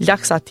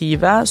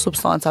laksative,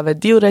 substancave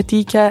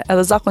diuretike,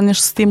 edhe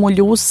zakonisht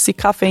stimulus si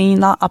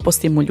kafeina apo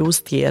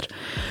stimulus tjerë.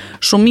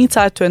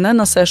 Shumica e tyre,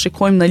 nëse e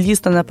shikojmë në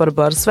listën e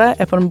përbërësve,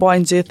 e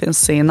përmbajnë gjethin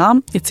sena,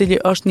 i cili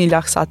është një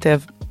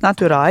laksativ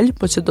natyral,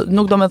 po që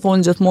nuk do me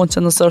thonë gjithmonë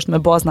që nëse është me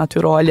bazë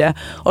natyrale,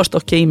 është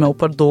okej me u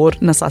përdor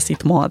në sasi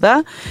të madhe,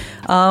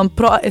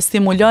 pra e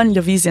stimulon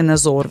lëvizjen e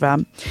zorëve.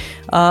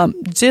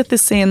 Gjethi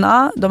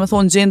sena, do me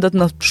thonë gjendet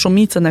në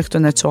shumicën e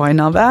këtyre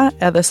çajnave,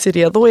 edhe si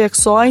rrjedhojë e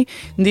kësaj,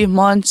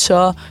 ndihmon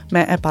që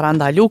me e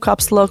parandalu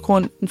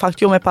kapsllëkun, në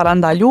fakt jo me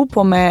parandalu,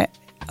 po me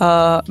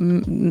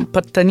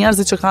për të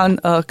njerëzit që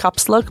kanë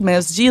kapsllëk, me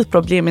zgjidh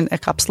problemin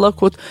e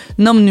kapsllëkut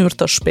në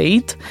mënyrë të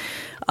shpejtë.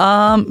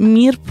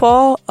 Mirë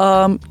po,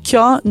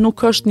 kjo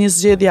nuk është një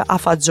zgjedhje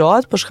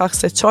afatgjatë, për shkak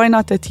se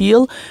çajnat e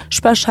tillë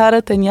shpesh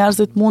herët e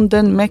njerëzit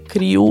munden me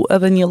kriju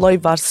edhe një lloj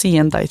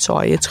varësie ndaj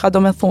çajit. Çka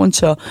do me thonë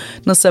që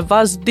nëse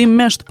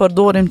vazhdimisht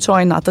përdorim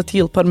çajna të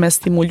tillë për me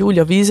stimulu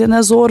lëvizjen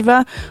e zorëve,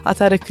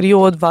 atëherë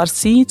krijohet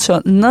varësi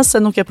që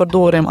nëse nuk e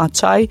përdorim atë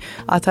çaj,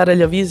 atëherë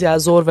lëvizja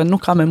e zorëve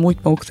nuk ka me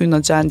mujt me u kthy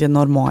në gjendje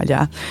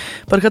normale.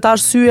 Për këtë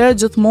arsye,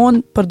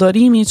 gjithmonë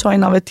përdorimi i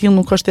çajnave të tillë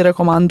nuk është i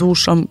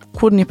rekomandueshëm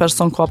kur një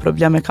person ka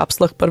probleme me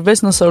kapslëk,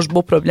 përveç nëse është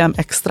bo problem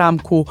ekstrem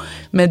ku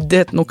me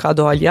dit nuk ka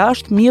dalë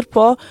jashtë, mirë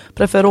po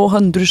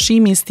preferohet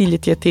ndryshimi i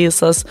stilit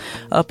jetesës,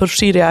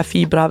 përfshirja e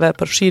fibrave,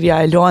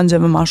 përfshirja e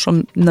langjeve ma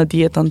shumë në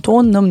dietën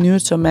tonë në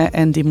mënyrë që me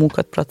e ndihmu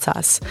këtë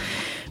proces.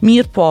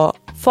 Mirë po,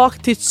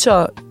 fakti që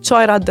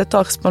çajrat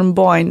detoks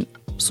përmbajnë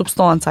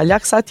substanca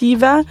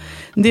laksative,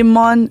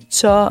 ndihmon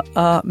që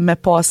me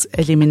pas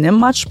eliminim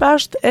më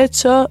shpesht e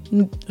që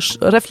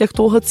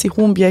reflektohet si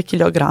humbje e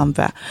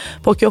kilogramve.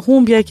 Po kjo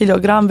humbje e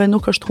kilogramve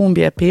nuk është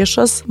humbje e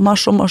peshës, më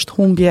shumë është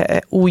humbje e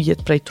ujit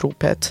prej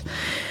trupit.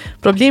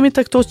 Problemi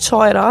të këto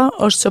çajra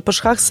është që për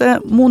shkak se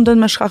munden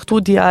me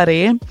shkaktu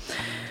diare,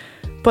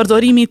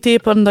 përdorimi i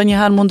tepër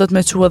ndonjëherë mundet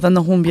me çuë edhe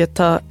në humbje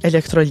të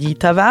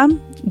elektroliteve.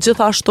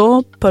 Gjithashtu,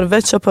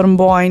 përveç që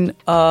përmbajnë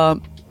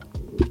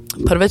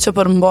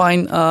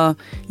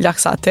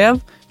laksativ,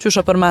 qysh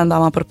e përmenda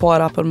ma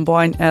përpara,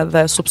 përmbajnë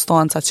edhe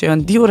substanca që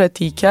janë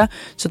diuretike,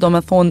 që do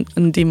me thonë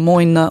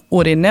ndihmojnë në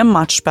urinim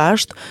ma të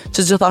shpesht, që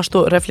gjithashtu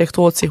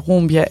reflektohet si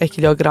humbje e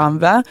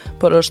kilogramve,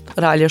 por është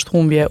realisht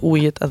humbje e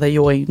ujit edhe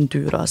jo e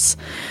yndyrës.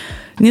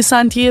 Një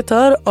sen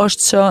tjetër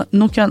është që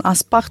nuk janë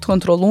as pak të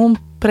kontrolluar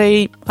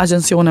prej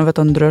agjencioneve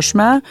të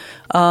ndryshme,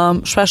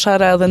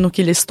 shpeshherë edhe nuk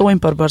i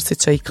listojnë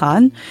përbërësit që i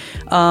kanë,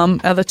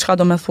 edhe çka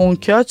do me thonë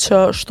kjo,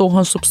 që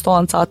shtohen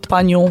substanca të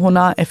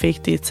panjohuna,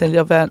 efekti i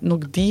cilëve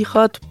nuk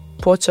dihet,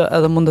 po që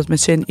edhe mundet me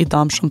qenë i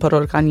dëmshëm për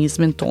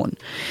organizmin tonë.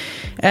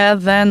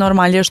 Edhe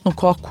normalisht nuk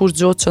ka kur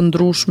gjë të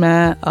ndryshme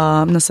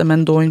nëse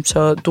mendojmë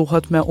që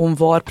duhet me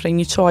var prej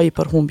një çaji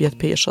për humbje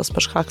të peshës,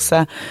 për shkak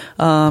se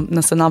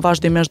nëse na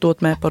vazhdimisht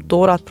duhet me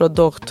përdor atë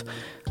produkt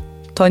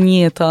të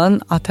njëjtën,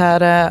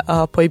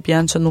 atëherë po i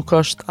bjen që nuk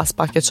është as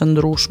pak e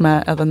qëndrueshme,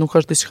 edhe nuk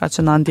është diçka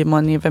që na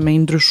ndihmon neve me i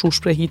ndryshu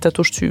shprehitet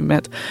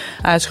ushqymit.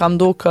 Ajo që kam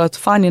duket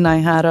fani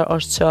najherë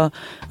është që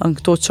në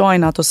këto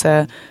çajnat ose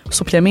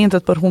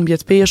suplementet për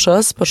humbje të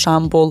peshës, për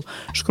shembull,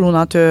 shkruan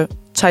aty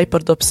çaj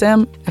për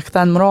dobësim, e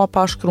kthen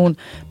mrapa shkruan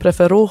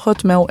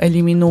preferohet me u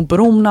eliminu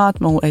brumnat,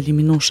 me u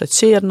eliminu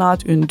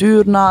sheqernat,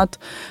 yndyrnat,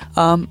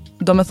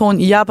 do me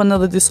thonë japën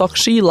edhe disa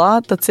këshilla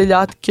të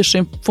cilat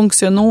kishin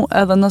funksionu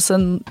edhe nëse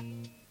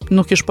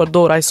nuk ish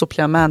përdor ai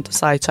suplement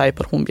sa ai çaj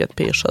për humbje të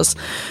peshës.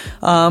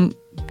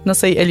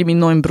 Nëse i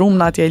eliminojmë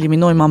brumnat, i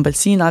eliminojmë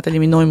ambëlsinat,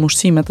 eliminojmë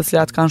ushqimet të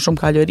cilat kanë shumë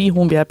kalori,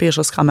 humbja e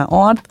peshës ka me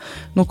ardhë,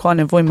 nuk ka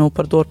nevojë me u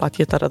përdor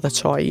patjetër edhe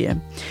çaji.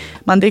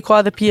 Mandej ka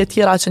edhe pije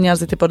tjera që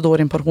njerëzit i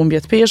përdorin për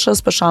humbje të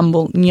peshës, për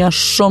shembull, një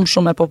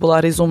shumë e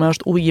popularizuar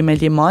është uji me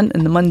limon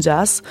në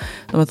mëngjes,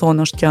 do të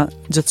thonë është kjo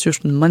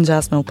gjithçysh në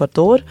mëngjes me u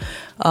përdor,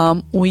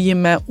 uji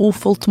me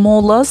ufull të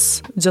mollës,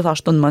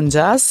 gjithashtu në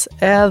mëngjes,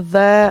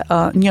 edhe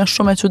një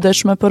shumë e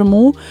çuditshme për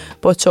mua,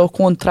 po që u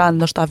kon trend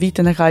ndoshta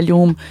vitin e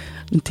kaluar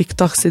në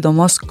TikTok,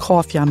 sidomos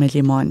kafja me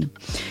limon.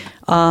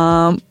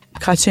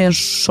 Ka qenë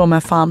shumë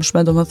e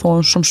famshme, do me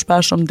thonë shumë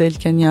shpesh më del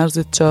ke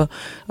njerëzit që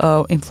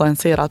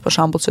influencerat, për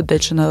shembull, që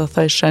delshin edhe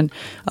thëshin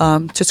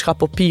që çka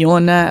po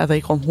pijone, edhe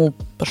i kom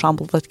hub për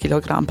shembull 10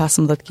 kg,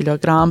 15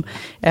 kg,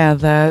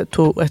 edhe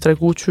tu e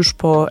tregu qysh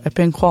po e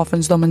pin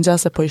kafën çdo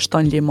mëngjes e po i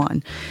shton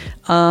limon.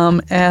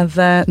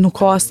 Edhe nuk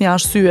ka asnjë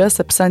arsye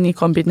sepse një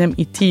kombinim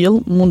i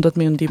tillë mundet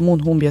me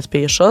ndihmu në humbje të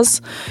peshës.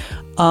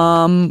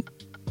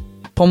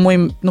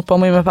 Nuk po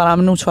mujmë me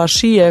paramenu çfarë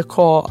shije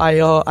ka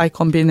ai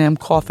kombinim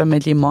kafe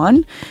me limon,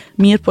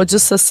 mirë po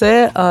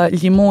gjithsesi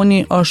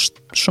limoni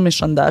është shumë i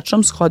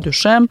shëndetshëm, s'ka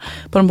dyshim,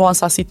 përmban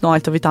sasi të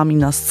lartë të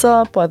vitaminës C,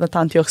 po edhe të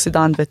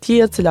antioksidantëve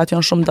tjerë, cilat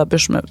janë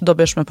shumë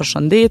dobishme për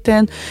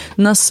shëndetin.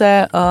 Nëse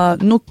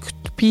nuk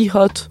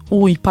pihet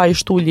ujë pa i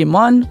shtu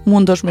limon,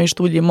 mundesh me i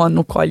shtu limon,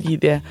 nuk ka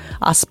lidhje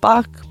as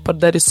pak,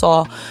 përderisa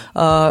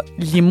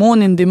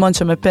limoni ndihmon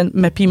që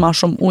me pi ma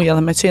shumë ujë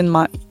edhe me qenë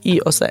ma i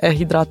ose e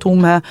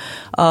hidratume,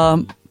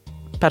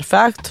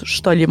 perfekt,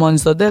 shto limon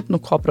çdo ditë,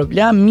 nuk ka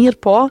problem, mirë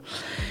po,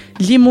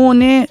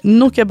 limoni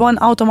nuk e bën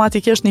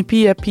automatikisht një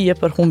pije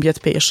për humbje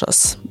të peshës.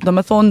 Do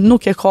me thonë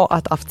nuk e ka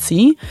atë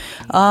aftësi,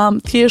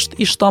 thjesht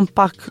i shton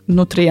pak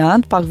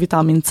nutrient, pak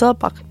vitamin C,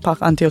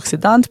 pak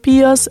antioksidant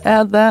pijes,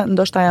 edhe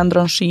ndoshta ja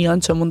ndron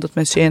shijen që mundet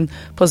me qenë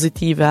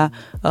pozitive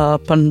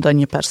për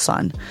ndonjë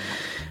person.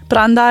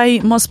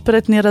 Prandaj mos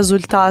pritni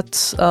rezultat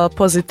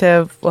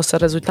pozitiv ose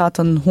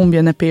rezultatën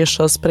humbjen e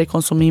peshës prej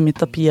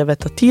konsumimit të pijeve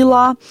të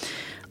tilla,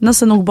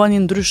 nëse nuk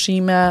bëni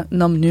ndryshime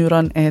në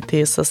mënyrën e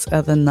jetesës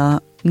edhe në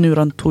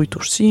mënyrën tuaj të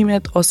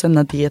ushqimit ose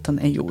në dietën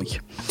e juaj.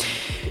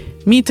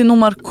 Miti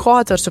numër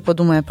 4 që po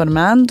du me e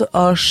përmend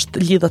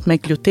është lidhet me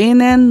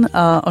glutenin,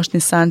 është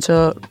një sen që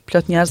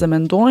plot njerëz e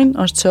mendojnë,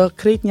 është që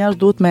krejt njerëz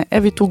duhet me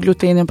evitu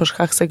glutenin për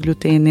shkak se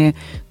gluteni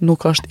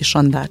nuk është i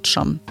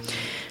shëndetshëm.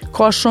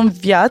 Ka shumë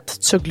vjet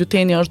që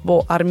gluteni është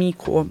bo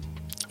armiku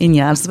i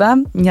njerëzve.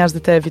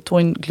 Njerëzit e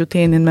evitojnë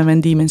glutenin me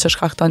mendimin që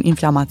shkakton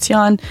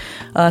inflamacion,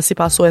 si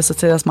pasojë së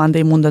cilës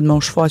mandej mundet me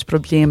u shfaq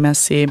probleme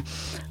si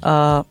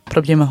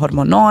probleme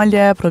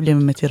hormonale,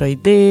 probleme me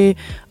tiroide,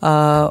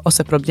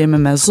 ose probleme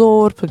me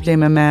zor,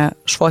 probleme me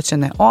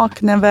shfaqjen e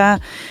akneve.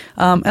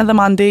 Edhe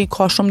mandej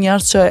ka shumë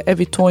njerëz që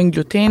evitojnë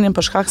glutenin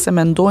për shkak se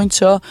mendojnë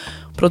që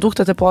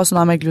produktet e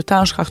pasuna me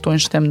gluten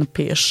shkaktojnë shtim në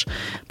peshë.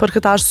 Për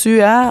këtë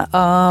arsye,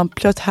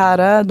 plot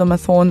herë, do me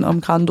thonë,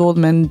 më ka ndodhur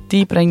me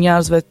ndi prej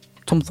njerëzve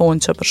të më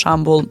thonë që për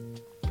shembull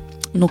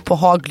nuk po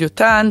ha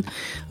gluten,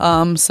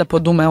 se po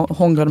du me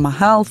hongër ma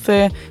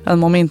healthy, edhe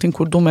në momentin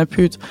kur du me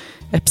pyet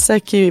e pse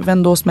ki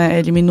vendos me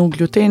eliminu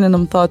glutenin,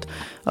 më thot,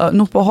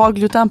 nuk po ha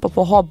gluten,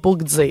 po ha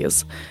bukë të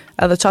zezë.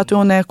 Edhe që aty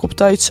unë e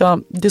kuptoj që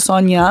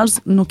disa njerëz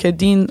nuk e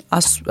din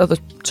edhe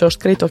që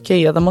është krejt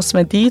okej, edhe mos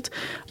me dit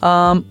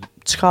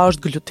çka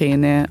është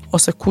gluteni,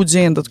 ose ku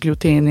gjendet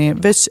gluteni,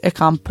 veç e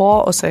kam pa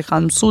ose e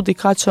kanë mësu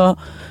dika që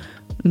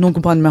nuk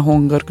bën me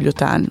hongër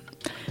gluten.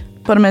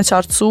 Për me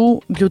qartësu,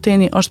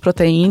 gluteni është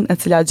protein e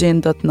cila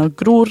gjendet në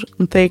grur,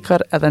 në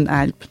thekër edhe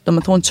në elb. Do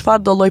me thonë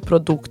çfarë do lloj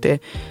produkti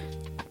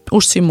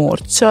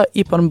ushqimor që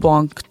i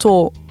përmban këto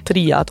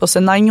trijat,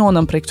 ose na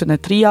njonën prej këtyne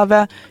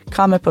trijave,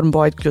 ka me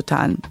përmbajt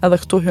gluten. Edhe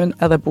këtu hyn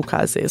edhe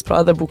buka e zezë, pra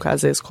edhe buka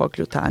e zezë ka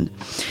gluten.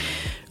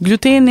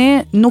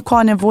 Gluteni nuk ka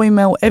nevojë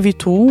me u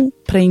evitu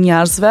prej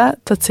njerëzve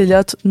të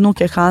cilët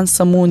nuk e kanë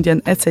sëmundjen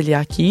e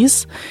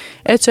celiakisë,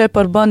 e që e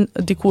përbën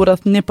diku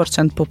rreth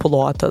 1%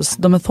 popullatës.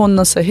 Do me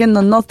thonë nëse hin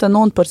në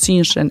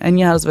 99% e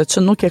njerëzve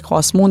që nuk e ka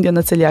sëmundjen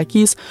e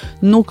celiakisë,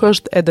 nuk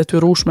është e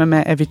detyrueshme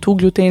me evitu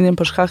glutenin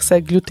për shkak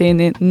se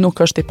gluteni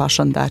nuk është i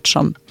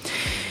pashëndetshëm.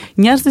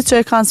 Njerëzit që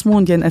e kanë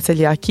sëmundjen e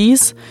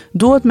celiakisë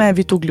duhet me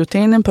evitu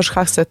glutenin për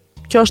shkak se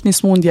kjo është një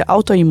sëmundje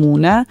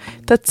autoimune,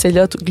 të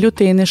cilët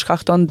gluteni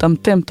shkakton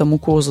dëmtim të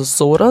mukozës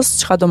zorës,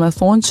 çka do me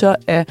thonë që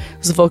e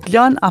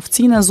zvogëlon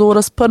aftësinë e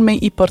zorës për me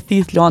i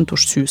përthith lëndë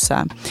ushqyese.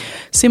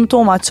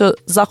 Simptomat që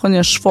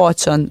zakonisht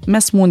shfaqen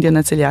me sëmundjen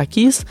e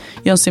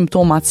celiakisë janë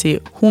simptomat si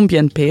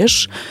humbje në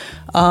peshë,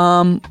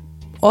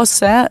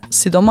 ose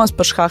sidomos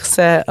për shkak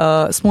se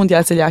sëmundja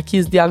e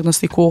celiakisë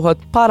diagnostikohet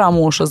para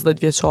moshës 10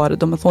 vjeçare,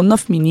 do me thonë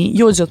në fëmijë,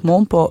 jo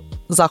gjithmonë, po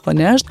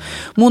zakonisht,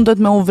 mundet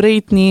me u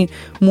vrejt një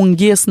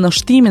mungesë në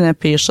shtimin e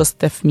peshës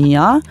të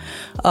fëmija,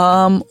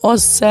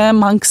 ose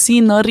mangësi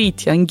në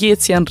rritje,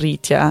 ngjecje në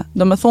rritje.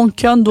 Do me thonë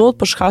kjo ndodh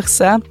për shkak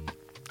se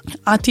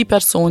ati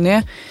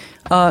personi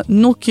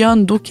nuk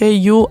janë duke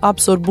ju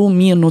absorbu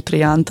mirë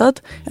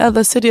nutrientët,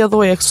 edhe si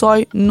rrjedhoj e kësaj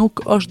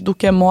nuk është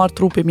duke marrë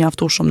trupi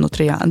mjaftueshëm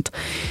nutrient.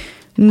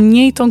 Në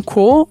njëjtën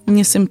kohë,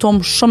 një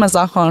simptom shumë e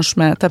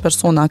zakonshme të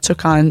personat që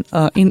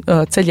kanë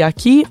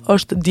celiaki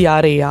është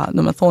diarea,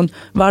 do me thonë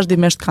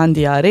vazhdimisht kanë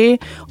diare,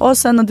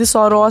 ose në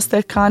disa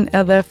raste kanë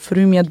edhe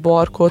frymje të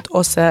barkut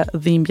ose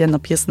dhimbje në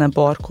pjesën e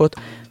barkut,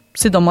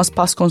 sidomos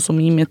pas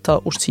konsumimit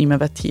të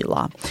ushqimeve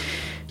tilla.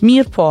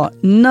 Mirë po,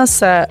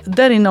 nëse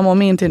deri në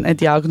momentin e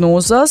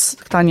diagnozës,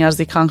 këta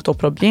njerëz i kanë këto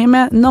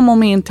probleme, në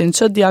momentin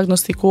që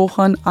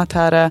diagnostikohen,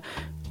 atëherë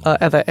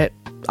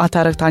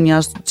këta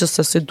njerëz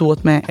gjithsesi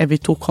duhet me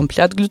evitu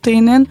komplet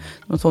glutenin,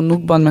 do të thonë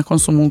nuk bën me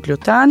konsumu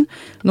gluten,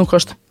 nuk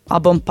është a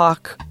bën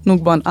pak,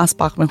 nuk bën as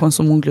pak me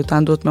konsumu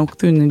gluten, duhet me u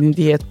kthy në një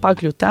dietë pa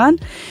gluten,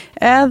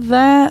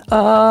 edhe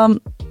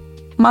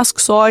mas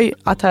kësaj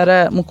atëherë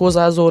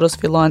mukoza e zorës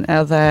fillon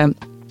edhe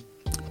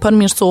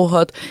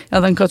përmirësohet,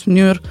 edhe në këtë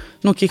mënyrë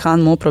nuk i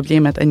kanë më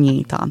problemet e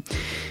njëjta.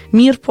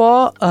 Mirë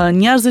po,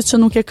 njerëzit që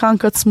nuk e kanë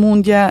këtë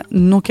sëmundje,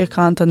 nuk e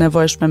kanë të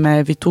nevojshme me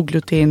evitu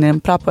glutenin.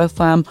 Pra po e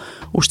them,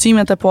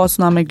 ushqimet e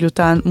pasuna me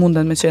gluten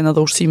munden me qenë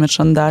edhe ushqimet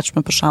shëndetshme,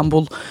 për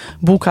shembull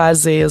buka e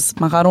zezë,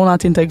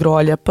 makaronat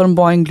integrale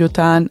përmbajnë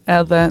gluten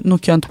edhe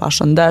nuk janë të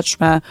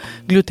pashëndetshme,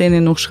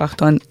 gluteni nuk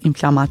shkakton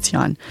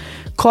inflamacion.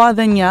 Ka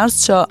edhe njerëz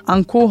që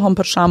ankohen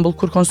për shembull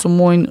kur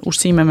konsumojnë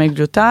ushqime me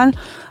gluten,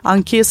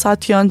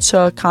 ankesat janë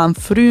që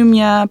kanë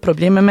frymje,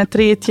 probleme me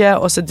tretje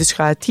ose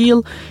diçka e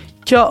tillë.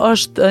 Kjo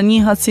është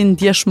njihet si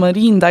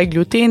ndjeshmëri ndaj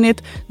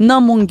glutenit në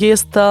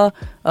mungesë të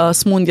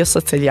sëmundjes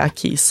së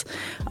celiakisë.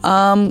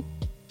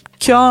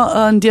 Kjo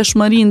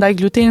ndjeshmëri ndaj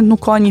glutenit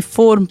nuk ka një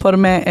formë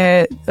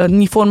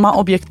një formë ma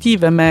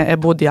objektive me e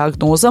bo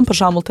diagnozën, për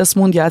shembull te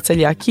sëmundja e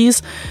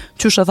celiakisë,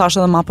 qysh e thash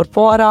edhe më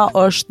përpara,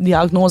 është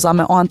diagnoza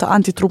me anë të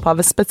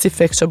antitrupave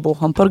specifik që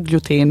bëhen për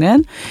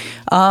glutenin,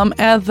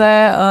 edhe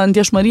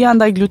ndjeshmëria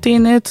ndaj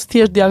glutenit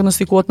thjesht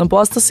diagnostikohet në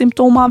bazë të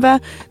simptomave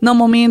në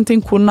momentin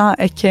kur na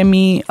e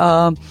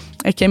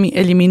kemi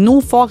eliminu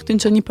faktin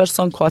që një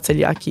person ka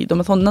celiaki. Do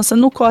me thonë, nëse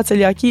nuk ka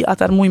celiaki,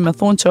 atër muj me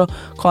thonë që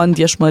ka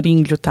ndjeshmëri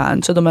në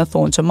gluten, që do me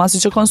thonë që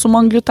masi që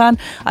konsumon gluten,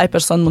 ai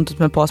person mund të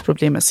me pas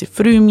probleme si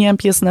frymje,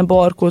 pjesën e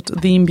barkut,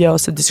 dhimbje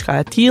ose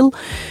diçka e tillë.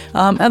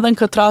 Edhe në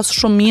këtë rast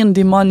shumë mirë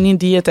ndihmon një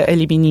dietë e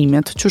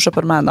eliminimit. Qysh e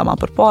përmenda më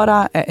përpara,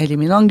 e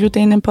eliminon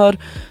glutenin për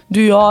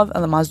 2 javë,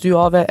 edhe mas 2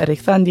 javë e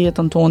rikthen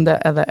dietën tënde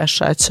edhe e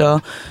sheh që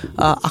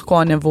a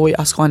ka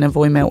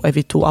nevojë me u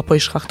evitu apo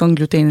i shkakton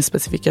gluteni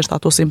specifikisht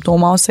ato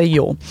simptoma ose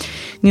jo.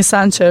 Një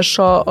sen që e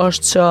shoh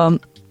është që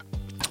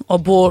o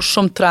bo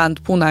shumë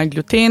trend puna e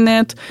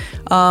glutenit,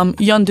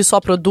 janë disa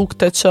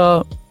produkte që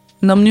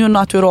në mënyrë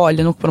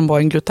natyrale nuk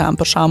përmbajnë gluten.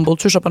 Për shembull,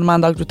 çysha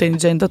përmenda gluteni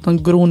gjendet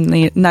në grun,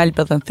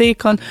 nelbë dhe në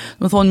thekën,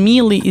 do të thonë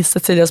milli i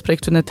secilës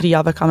prej këtyre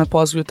trijave ka me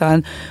pas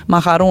gluten,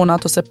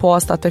 makaronat ose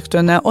pastat e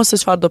këtyre ose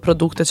çfarëdo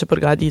produkte që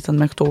përgatiten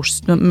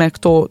me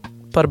këto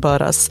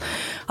përbërës.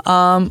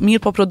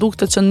 Mirë po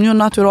produkte që në mënyrë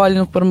natyrale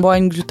nuk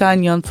përmbajnë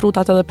gluten janë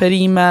frutat edhe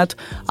perimet,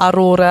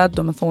 arroret,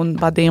 do me thonë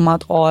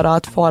bademat,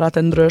 arat, farat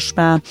e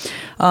ndryshme.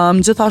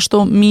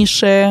 Gjithashtu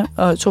mishi,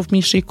 qoftë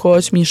mishi i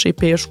koq, mishi i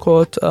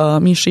peshkut,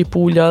 mishi i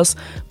pulës,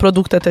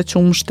 produktet e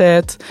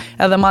qumshtit,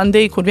 edhe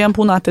mandej kur vjen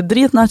puna te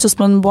dritna që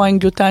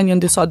s'përmbajnë gluten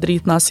janë disa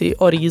dritna si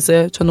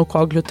orizi që nuk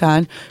ka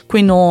gluten,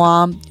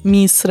 quinoa,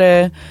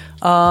 misri,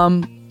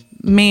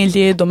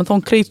 melje, do me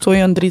thonë krejt të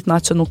janë dritna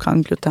që nuk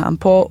kanë gluten.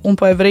 Po, unë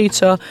po e vrej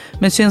që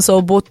me qenë se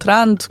o bo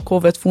trend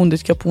kove të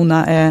fundit kjo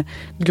puna e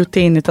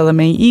glutenit edhe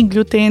me i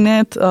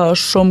glutenit,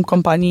 shumë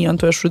kompani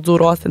janë të e shfrytzu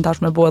rastin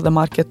tash me bo edhe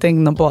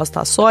marketing në bazë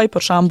të asaj.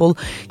 Për shembull,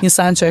 një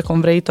sen që e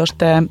kom vrejt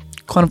është e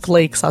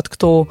cornflakesat,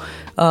 këto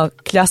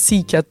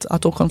klasiket,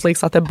 ato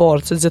cornflakesat e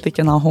bardhë që gjithë i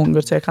kena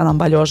hungër që e kanë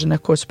ambalazhin e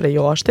koq prej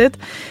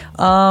jashtit.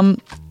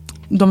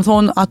 Do më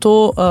thonë, ato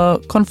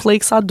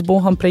cornflakesat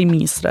bëhen prej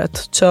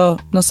misret, që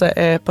nëse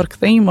e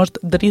përkthejmë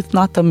është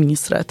drithna të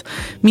misret.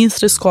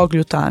 Misri s'ka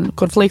gluten,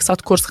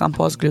 cornflakesat kur s'kan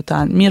pas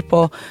gluten. Mirë po,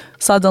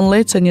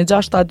 suddenly që një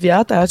 6-7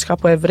 vjet, ajo që ka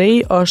po e vrej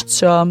është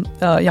që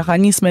ja ka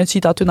nis me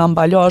qita aty në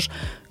ambalazh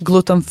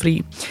gluten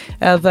free.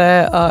 Edhe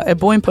e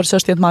bojnë për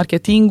çështjet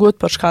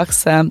marketingut, për shkak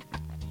se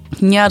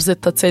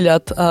njerëzit të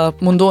cilët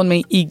mundohen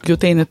me i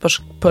glutenit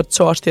për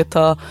çështje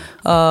të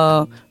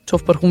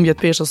qoftë për humbje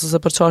të peshës ose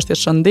për çështje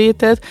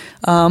shëndetit,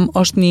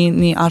 është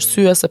një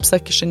arsye sepse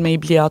kishin me i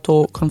bli ato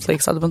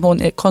cornflakesat. Do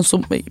të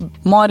thonë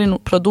marrin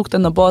produkte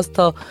në bazë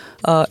të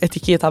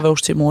etiketave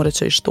ushqimore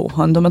që i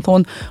shtohen. Do të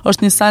thonë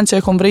është një sen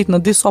që e kom vrejt në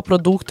disa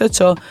produkte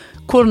që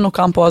kur nuk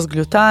kanë pas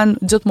gluten,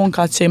 gjithmonë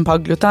ka qenë pa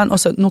gluten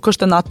ose nuk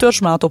është e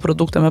natyrshme ato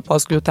produkte me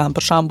pas gluten.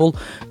 Për shembull,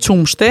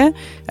 qumshti,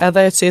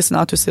 edhe e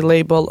qesin aty si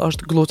label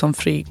është gluten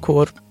free,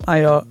 kur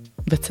ajo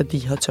vetë se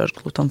dihet që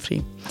është gluten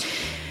free.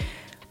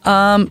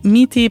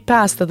 Miti i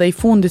pestë dhe i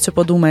fundit që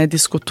po du me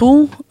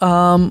diskutu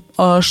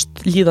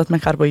është lidhet me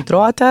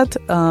karbohidratet,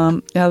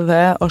 edhe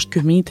është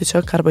ky miti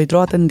që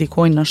karbohidratet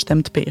ndikojnë në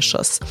shtim të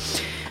peshës.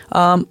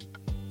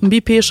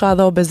 Mbi pesha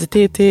dhe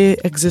obeziteti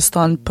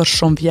ekziston për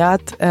shumë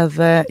vjet,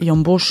 edhe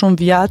janë bo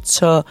shumë vjet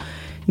që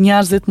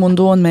njerëzit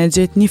mundohen me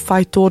gjetë një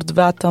fajtor të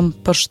vetëm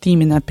për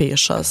shtimin e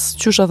peshës.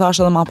 Qysh e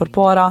thash edhe ma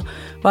përpara,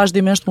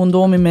 vazhdimisht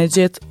mundohemi me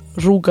gjetë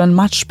rrugën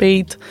më të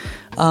shpejt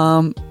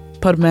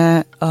për me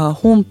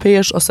humb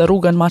peshë ose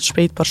rrugën më të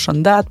shpejt për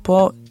shëndet, po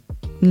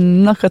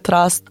në këtë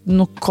rast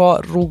nuk ka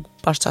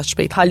rrugë pas çaq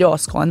shpejt.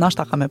 Halos ka,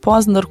 nashta ka me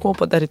pas ndërkohë,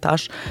 po deri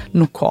tash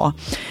nuk ka.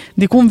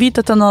 Diku në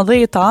vitet e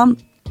 90-ta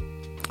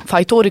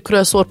fajtori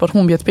kryesor për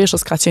humbje të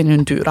peshës ka qenë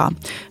yndyra.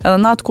 Edhe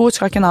në atë kohë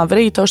që ka kena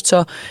vrejt është që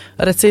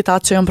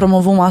recetat që janë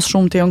promovu mas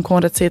shumë të janë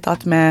konë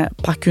recetat me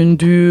pak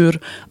yndyr,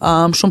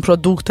 shumë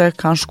produkte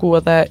kanë shku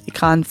edhe i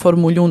kanë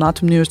formulu në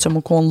atë mënyrë që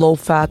më konë low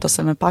fat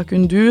ose me pak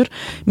yndyr,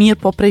 mirë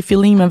po prej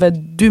fillimeve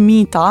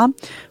 2000-ta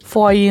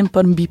fajin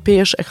për mbi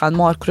peshë e kanë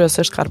marrë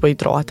kryesisht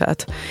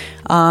karbohidratet.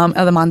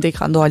 Edhe mandej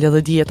kanë dalë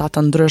edhe dieta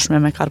të ndryshme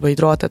me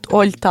karbohidratet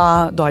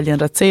olta, dalin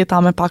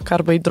receta me pak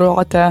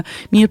karbohidrate,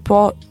 mirë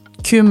po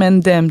ky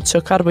mendim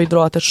që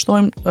karbohidratet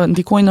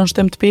ndikojnë në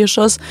shtim të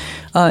peshës,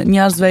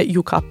 njerëzve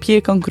ju ka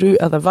pjekën kry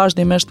edhe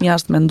vazhdimisht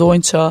njerëz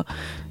mendojnë që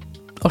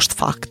është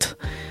fakt.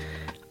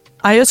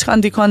 Ajo që ka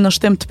ndikon në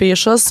shtim të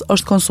peshës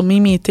është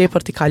konsumimi i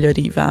tepërt i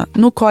kalorive.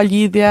 Nuk ka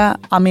lidhje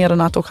a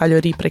merren ato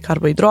kalori prej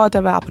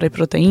karbohidrateve, a prej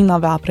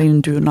proteinave, a prej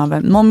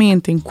yndyrnave. Në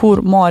momentin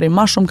kur marrim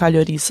më shumë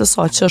kalori se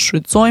sa që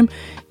shfrytëzojmë,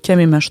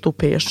 kemi me shtu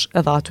peshë,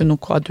 edhe aty nuk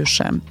ka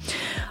dyshim.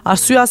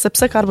 Arsyeja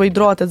sepse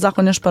karbohidratet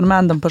zakonisht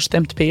përmenden për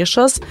shtim të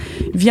peshës,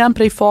 vjen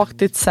prej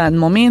faktit se në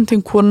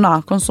momentin kur na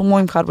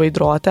konsumojmë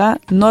karbohidrate,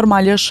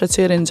 normalisht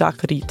sheqeri në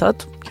gjak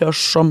rritet, kjo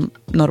është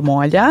shumë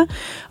normale,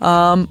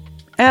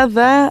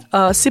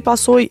 edhe si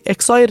pasoj e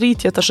kësaj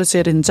rritje të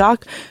sheqerit në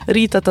gjak,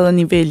 rritet edhe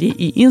niveli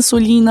i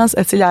insulinës,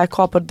 e cila e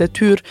ka për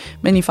detyrë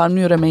me një farë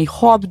mënyre me i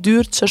hap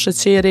dyrt që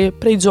sheqeri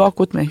prej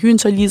gjakut me hyn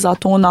qelizat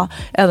tona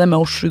edhe me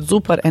u shfrytzu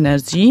për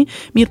energji.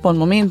 Mirë po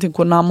në momentin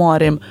kur na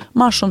marrim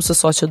ma shumë se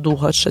sa që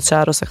duhet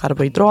sheqer ose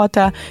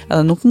karbohidrate,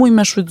 edhe nuk mujmë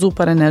me shfrytzu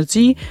për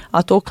energji,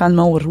 ato kanë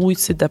me u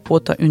rrujt si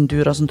depot të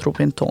yndyrës në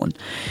trupin ton.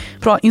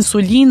 Pra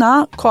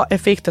insulina ka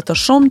efekte të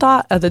shumta,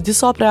 edhe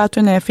disa prej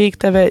atyne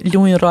efekteve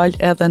luajnë rol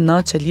edhe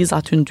në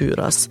qelizat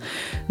yndyrës.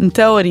 Në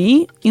teori,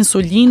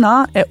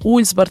 insulina e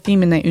ul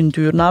zbërtimin e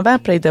yndyrnave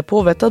prej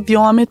depove të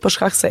dhjamit për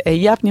shkak se e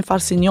jep një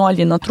farë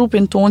sinjali në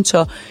trupin ton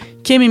që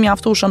kemi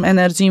mjaftueshëm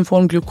energji në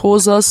formë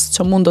glukozës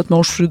që mundet me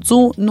u shfrytzu,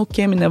 nuk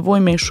kemi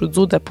nevojë me i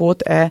shfrytzu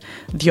depot e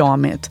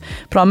dhjamit.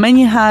 Pra me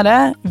një herë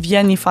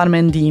vjen një farë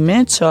mendimi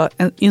që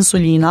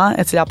insulina,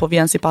 e cila po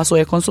vjen si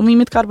pasojë e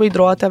konsumimit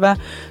karbohidrateve,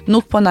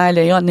 nuk po na e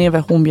lejon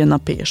neve humbje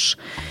në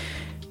peshë.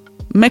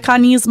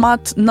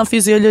 Mekanizmat në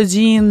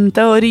fiziologji, në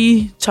teori,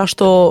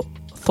 qashtu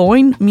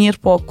thojnë, mirë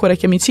po kur e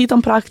kemi qitë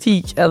në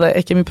praktik edhe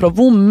e kemi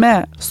provu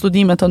me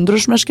studime të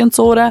ndryshme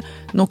shkencore,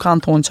 nuk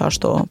kanë thonë që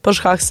ashtu. Për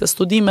shkak se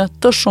studime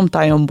të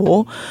shumta janë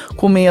bo,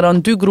 ku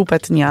merren 2 grupe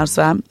të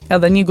njerëzve,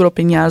 edhe një grup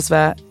i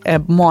njerëzve e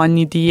bën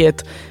një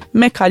dietë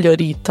me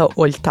kalori të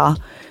ulta,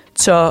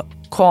 që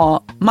ka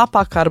ma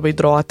pak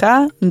karbohidrate,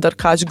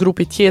 ndërkaq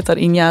grupi tjetër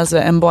i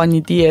njerëzve e bën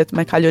një dietë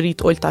me kalori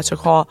të ulta që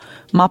ka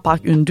ma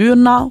pak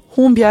yndyrna,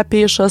 humbja e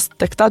peshës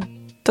te këta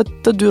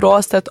të dy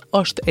rastet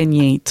është e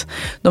njëjtë.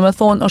 Do me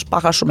thonë është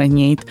paka shumë e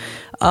njëjtë.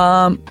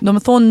 Do me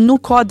thonë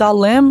nuk ka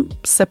dallim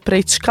se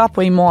prej çka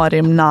po i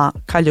marrim na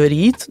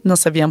kalorit,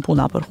 nëse vjen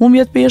puna për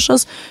humbje të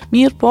peshës,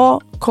 mirë po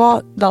ka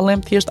dallim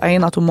thjesht a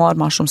jena të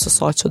marrë ma shumë se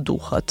sa që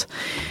duhet.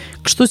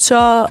 Kështu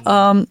që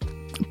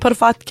për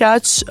fat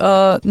keq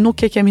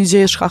nuk e kemi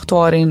gjetur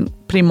shkaktarin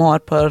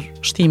primar për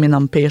shtimin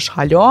në peshë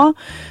hala.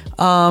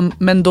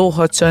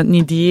 Mendohet që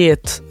një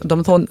dietë, do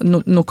më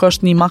thonë nuk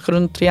është një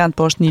makronutrient,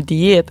 po është një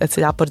dietë e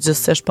cila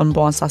përgjithsisht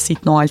përmban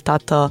sasitë të ulta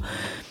të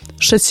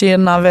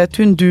sheqernave,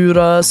 të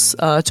yndyrës,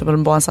 që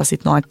përmban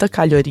sasitë të ulta të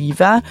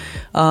kalorive,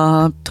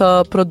 të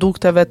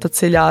produkteve të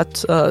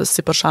cilat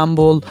si për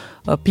shembull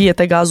pijet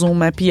e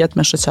gazume, pijet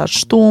me sheqer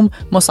shtum,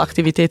 mos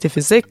aktiviteti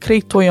fizik,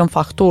 krejt to janë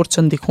faktorë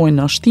që ndikojnë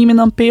në shtimin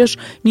në peshë,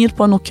 mirë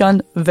po nuk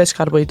janë veç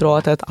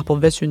karbohidratet, apo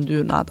veç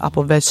yndyrnat,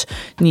 apo veç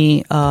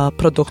një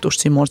produkt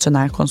ushqimor që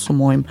na e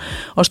konsumojmë.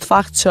 Është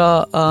fakt që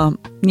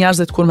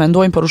njerëzit kur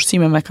mendojnë për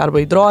ushqime me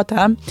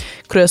karbohidrate,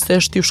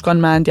 kryesisht ju shkon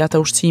mendja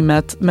te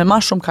ushqimet me ma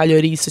shumë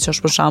kalori, siç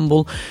është për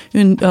shembull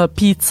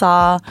pica,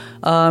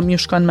 ju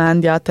shkon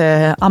mendja te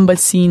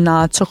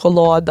ambëlsinat,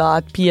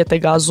 çokolladat, pijet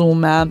e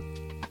gazume.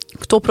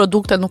 Këto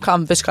produkte nuk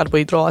kanë veç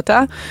karbohidrate,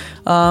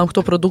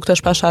 këto produkte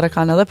shpeshherë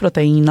kanë edhe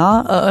proteina,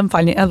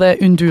 edhe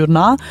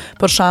yndyrna.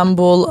 Për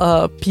shembull,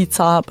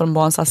 pica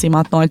përmban sasi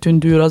më të lartë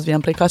yndyrës,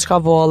 vjen prej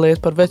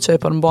kaçkavallit, përveç që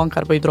përmban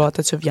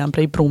karbohidrate që vjen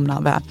prej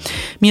brumnave.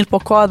 Mirë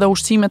po ka edhe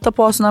ushqime të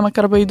pasuna me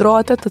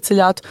karbohidrate, të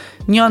cilat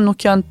njën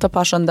nuk janë të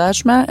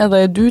pashëndetshme,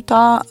 edhe e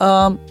dyta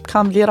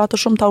kanë vlera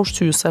të shumta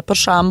ushqyese.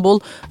 Për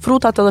shembull,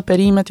 frutat edhe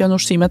perimet janë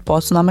ushqime të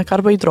pasuna me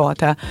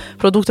karbohidrate,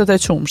 produktet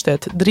e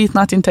qumshtit,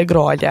 drithnat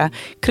integrale.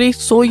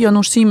 Këto janë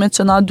ushqime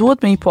që na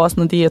duhet me i pas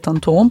në dietën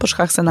tonë, për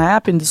shkak se na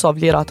japin disa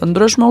vlera të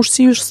ndryshme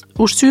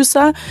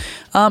ushqyese,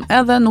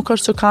 edhe nuk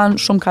është që kanë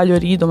shumë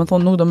kalori,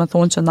 nuk do me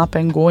thonë që na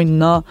pengojnë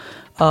në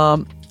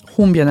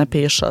humbjen e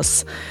peshës.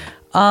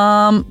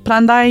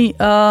 Prandaj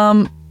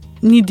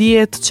një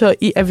dietë që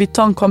i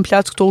eviton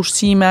komplet këto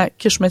ushqime,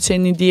 kish me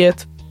qenë një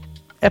dietë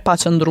e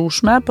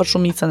paqëndrueshme për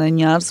shumicën e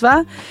njerëzve,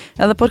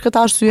 edhe për këtë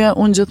arsye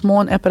unë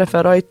gjithmonë e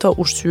preferoj të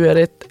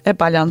ushqyerit e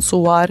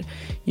balancuar,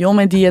 jo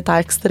me dieta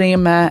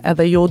ekstreme,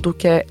 edhe jo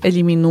duke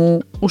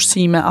eliminu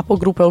ushqime apo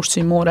grupe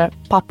ushqimore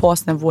pa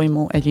pas nevojë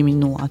mu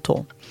eliminu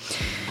ato.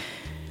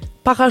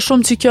 Paka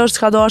shumë që kjo është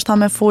ka dashta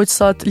me folë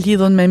sot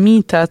lidhën me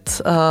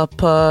mitet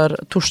për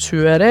të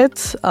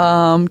ushqyerit.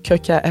 Kjo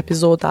ke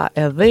epizoda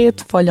e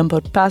 10, folëm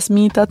për 5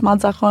 mitet ma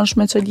të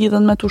zakonshme që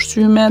lidhën me të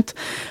ushqymet.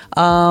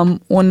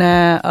 Une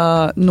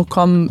nuk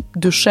kam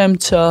dyshim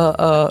që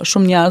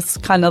shumë njerëz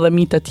kanë edhe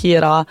mite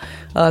tjera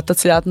të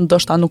cilat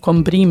ndoshta nuk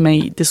kam bri me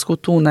i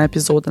diskutu në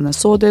epizodën e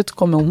sotit,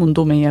 kom me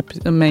mundu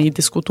me i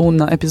diskutu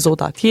në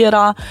epizoda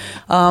tjera.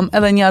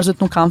 Edhe njerëzit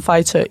nuk kanë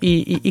faj që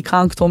i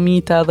kanë këto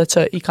mite edhe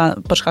që i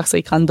kanë përshkak se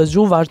i kanë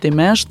dëgju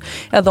vazhdimisht,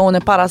 edhe unë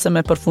para se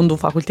me përfundu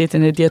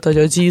fakultetin e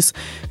dietologjisë,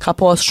 ka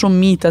pas shumë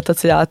mite të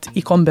cilat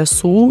i kom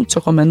besu,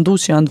 që kom mendu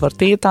që janë të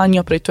vërteta.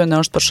 Një prej tyre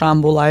është për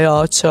shembull ajo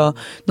që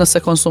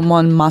nëse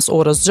konsumon mas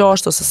orës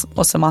 6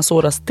 ose mas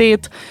orës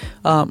 8,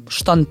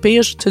 shton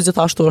peshë, që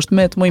gjithashtu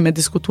është muj me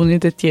diskutu një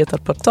ditë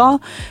tjetër për ta.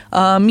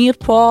 Mirë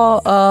po,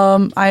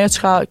 ajo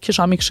që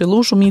kisha mi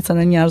këshillu shumicën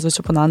e njerëzve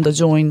që po na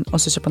ndëgjojnë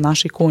ose që po na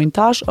shikojnë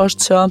tash,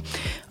 është që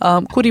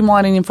kur i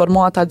marrin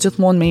informatat,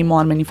 gjithmonë me i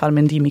marrë me një farë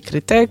mendimi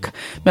kritik,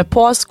 me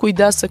pas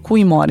kujdes se ku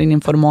i marrin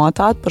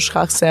informatat, për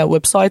shkak se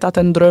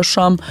websajtat e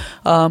ndryshëm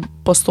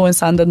postojnë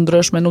sende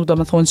ndryshme, nuk do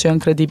me thonë që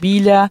janë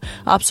kredibile,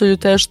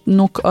 absolutisht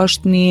nuk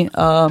është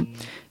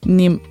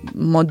një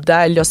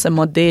model ose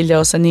modele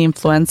ose një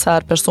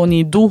influencer, personi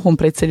i duhun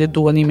prej cili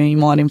duheni me i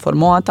marrë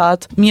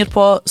informatat. Mirë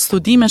po,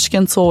 studime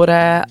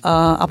shkencore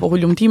apo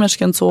hulumtime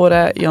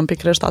shkencore janë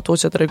pikërisht ato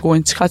që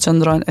tregojnë çka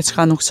qëndron e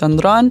çka nuk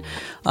qëndron.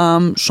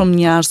 Shumë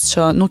njerëz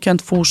që nuk janë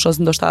të fushës,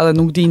 ndoshta edhe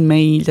nuk dinë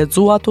me i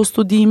lexu ato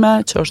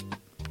studime, që është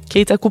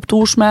kejt e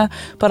kuptueshme,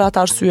 për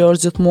atë arsye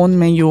është gjithmonë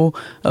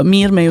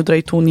me ju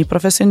drejtu një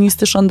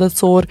profesionist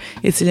shëndetësor,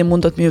 i cili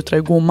mundet me ju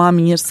tregu ma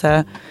mirë se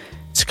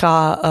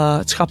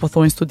çka po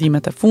thojnë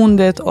studimet e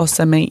fundit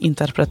ose me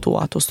interpretu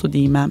ato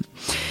studime.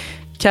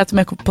 Kjetë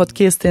me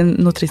podcastin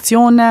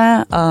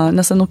Nutricione,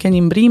 nëse nuk keni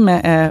mbrime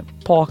e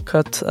pa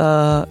këtë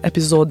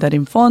epizod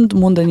deri në fund,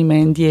 mundeni me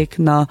ndjek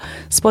në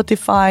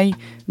Spotify,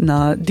 në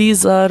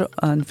Deezer,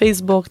 në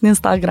Facebook, në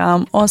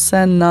Instagram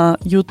ose në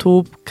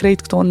YouTube,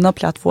 krejt këto në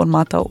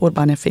platformat të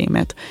Urban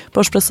FM-it.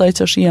 Po shpresoj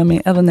që shihemi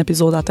edhe në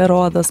epizodat e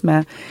radhës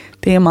me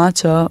tema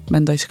që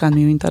mendoj që kanë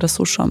më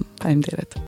interesu shumë. Faleminderit.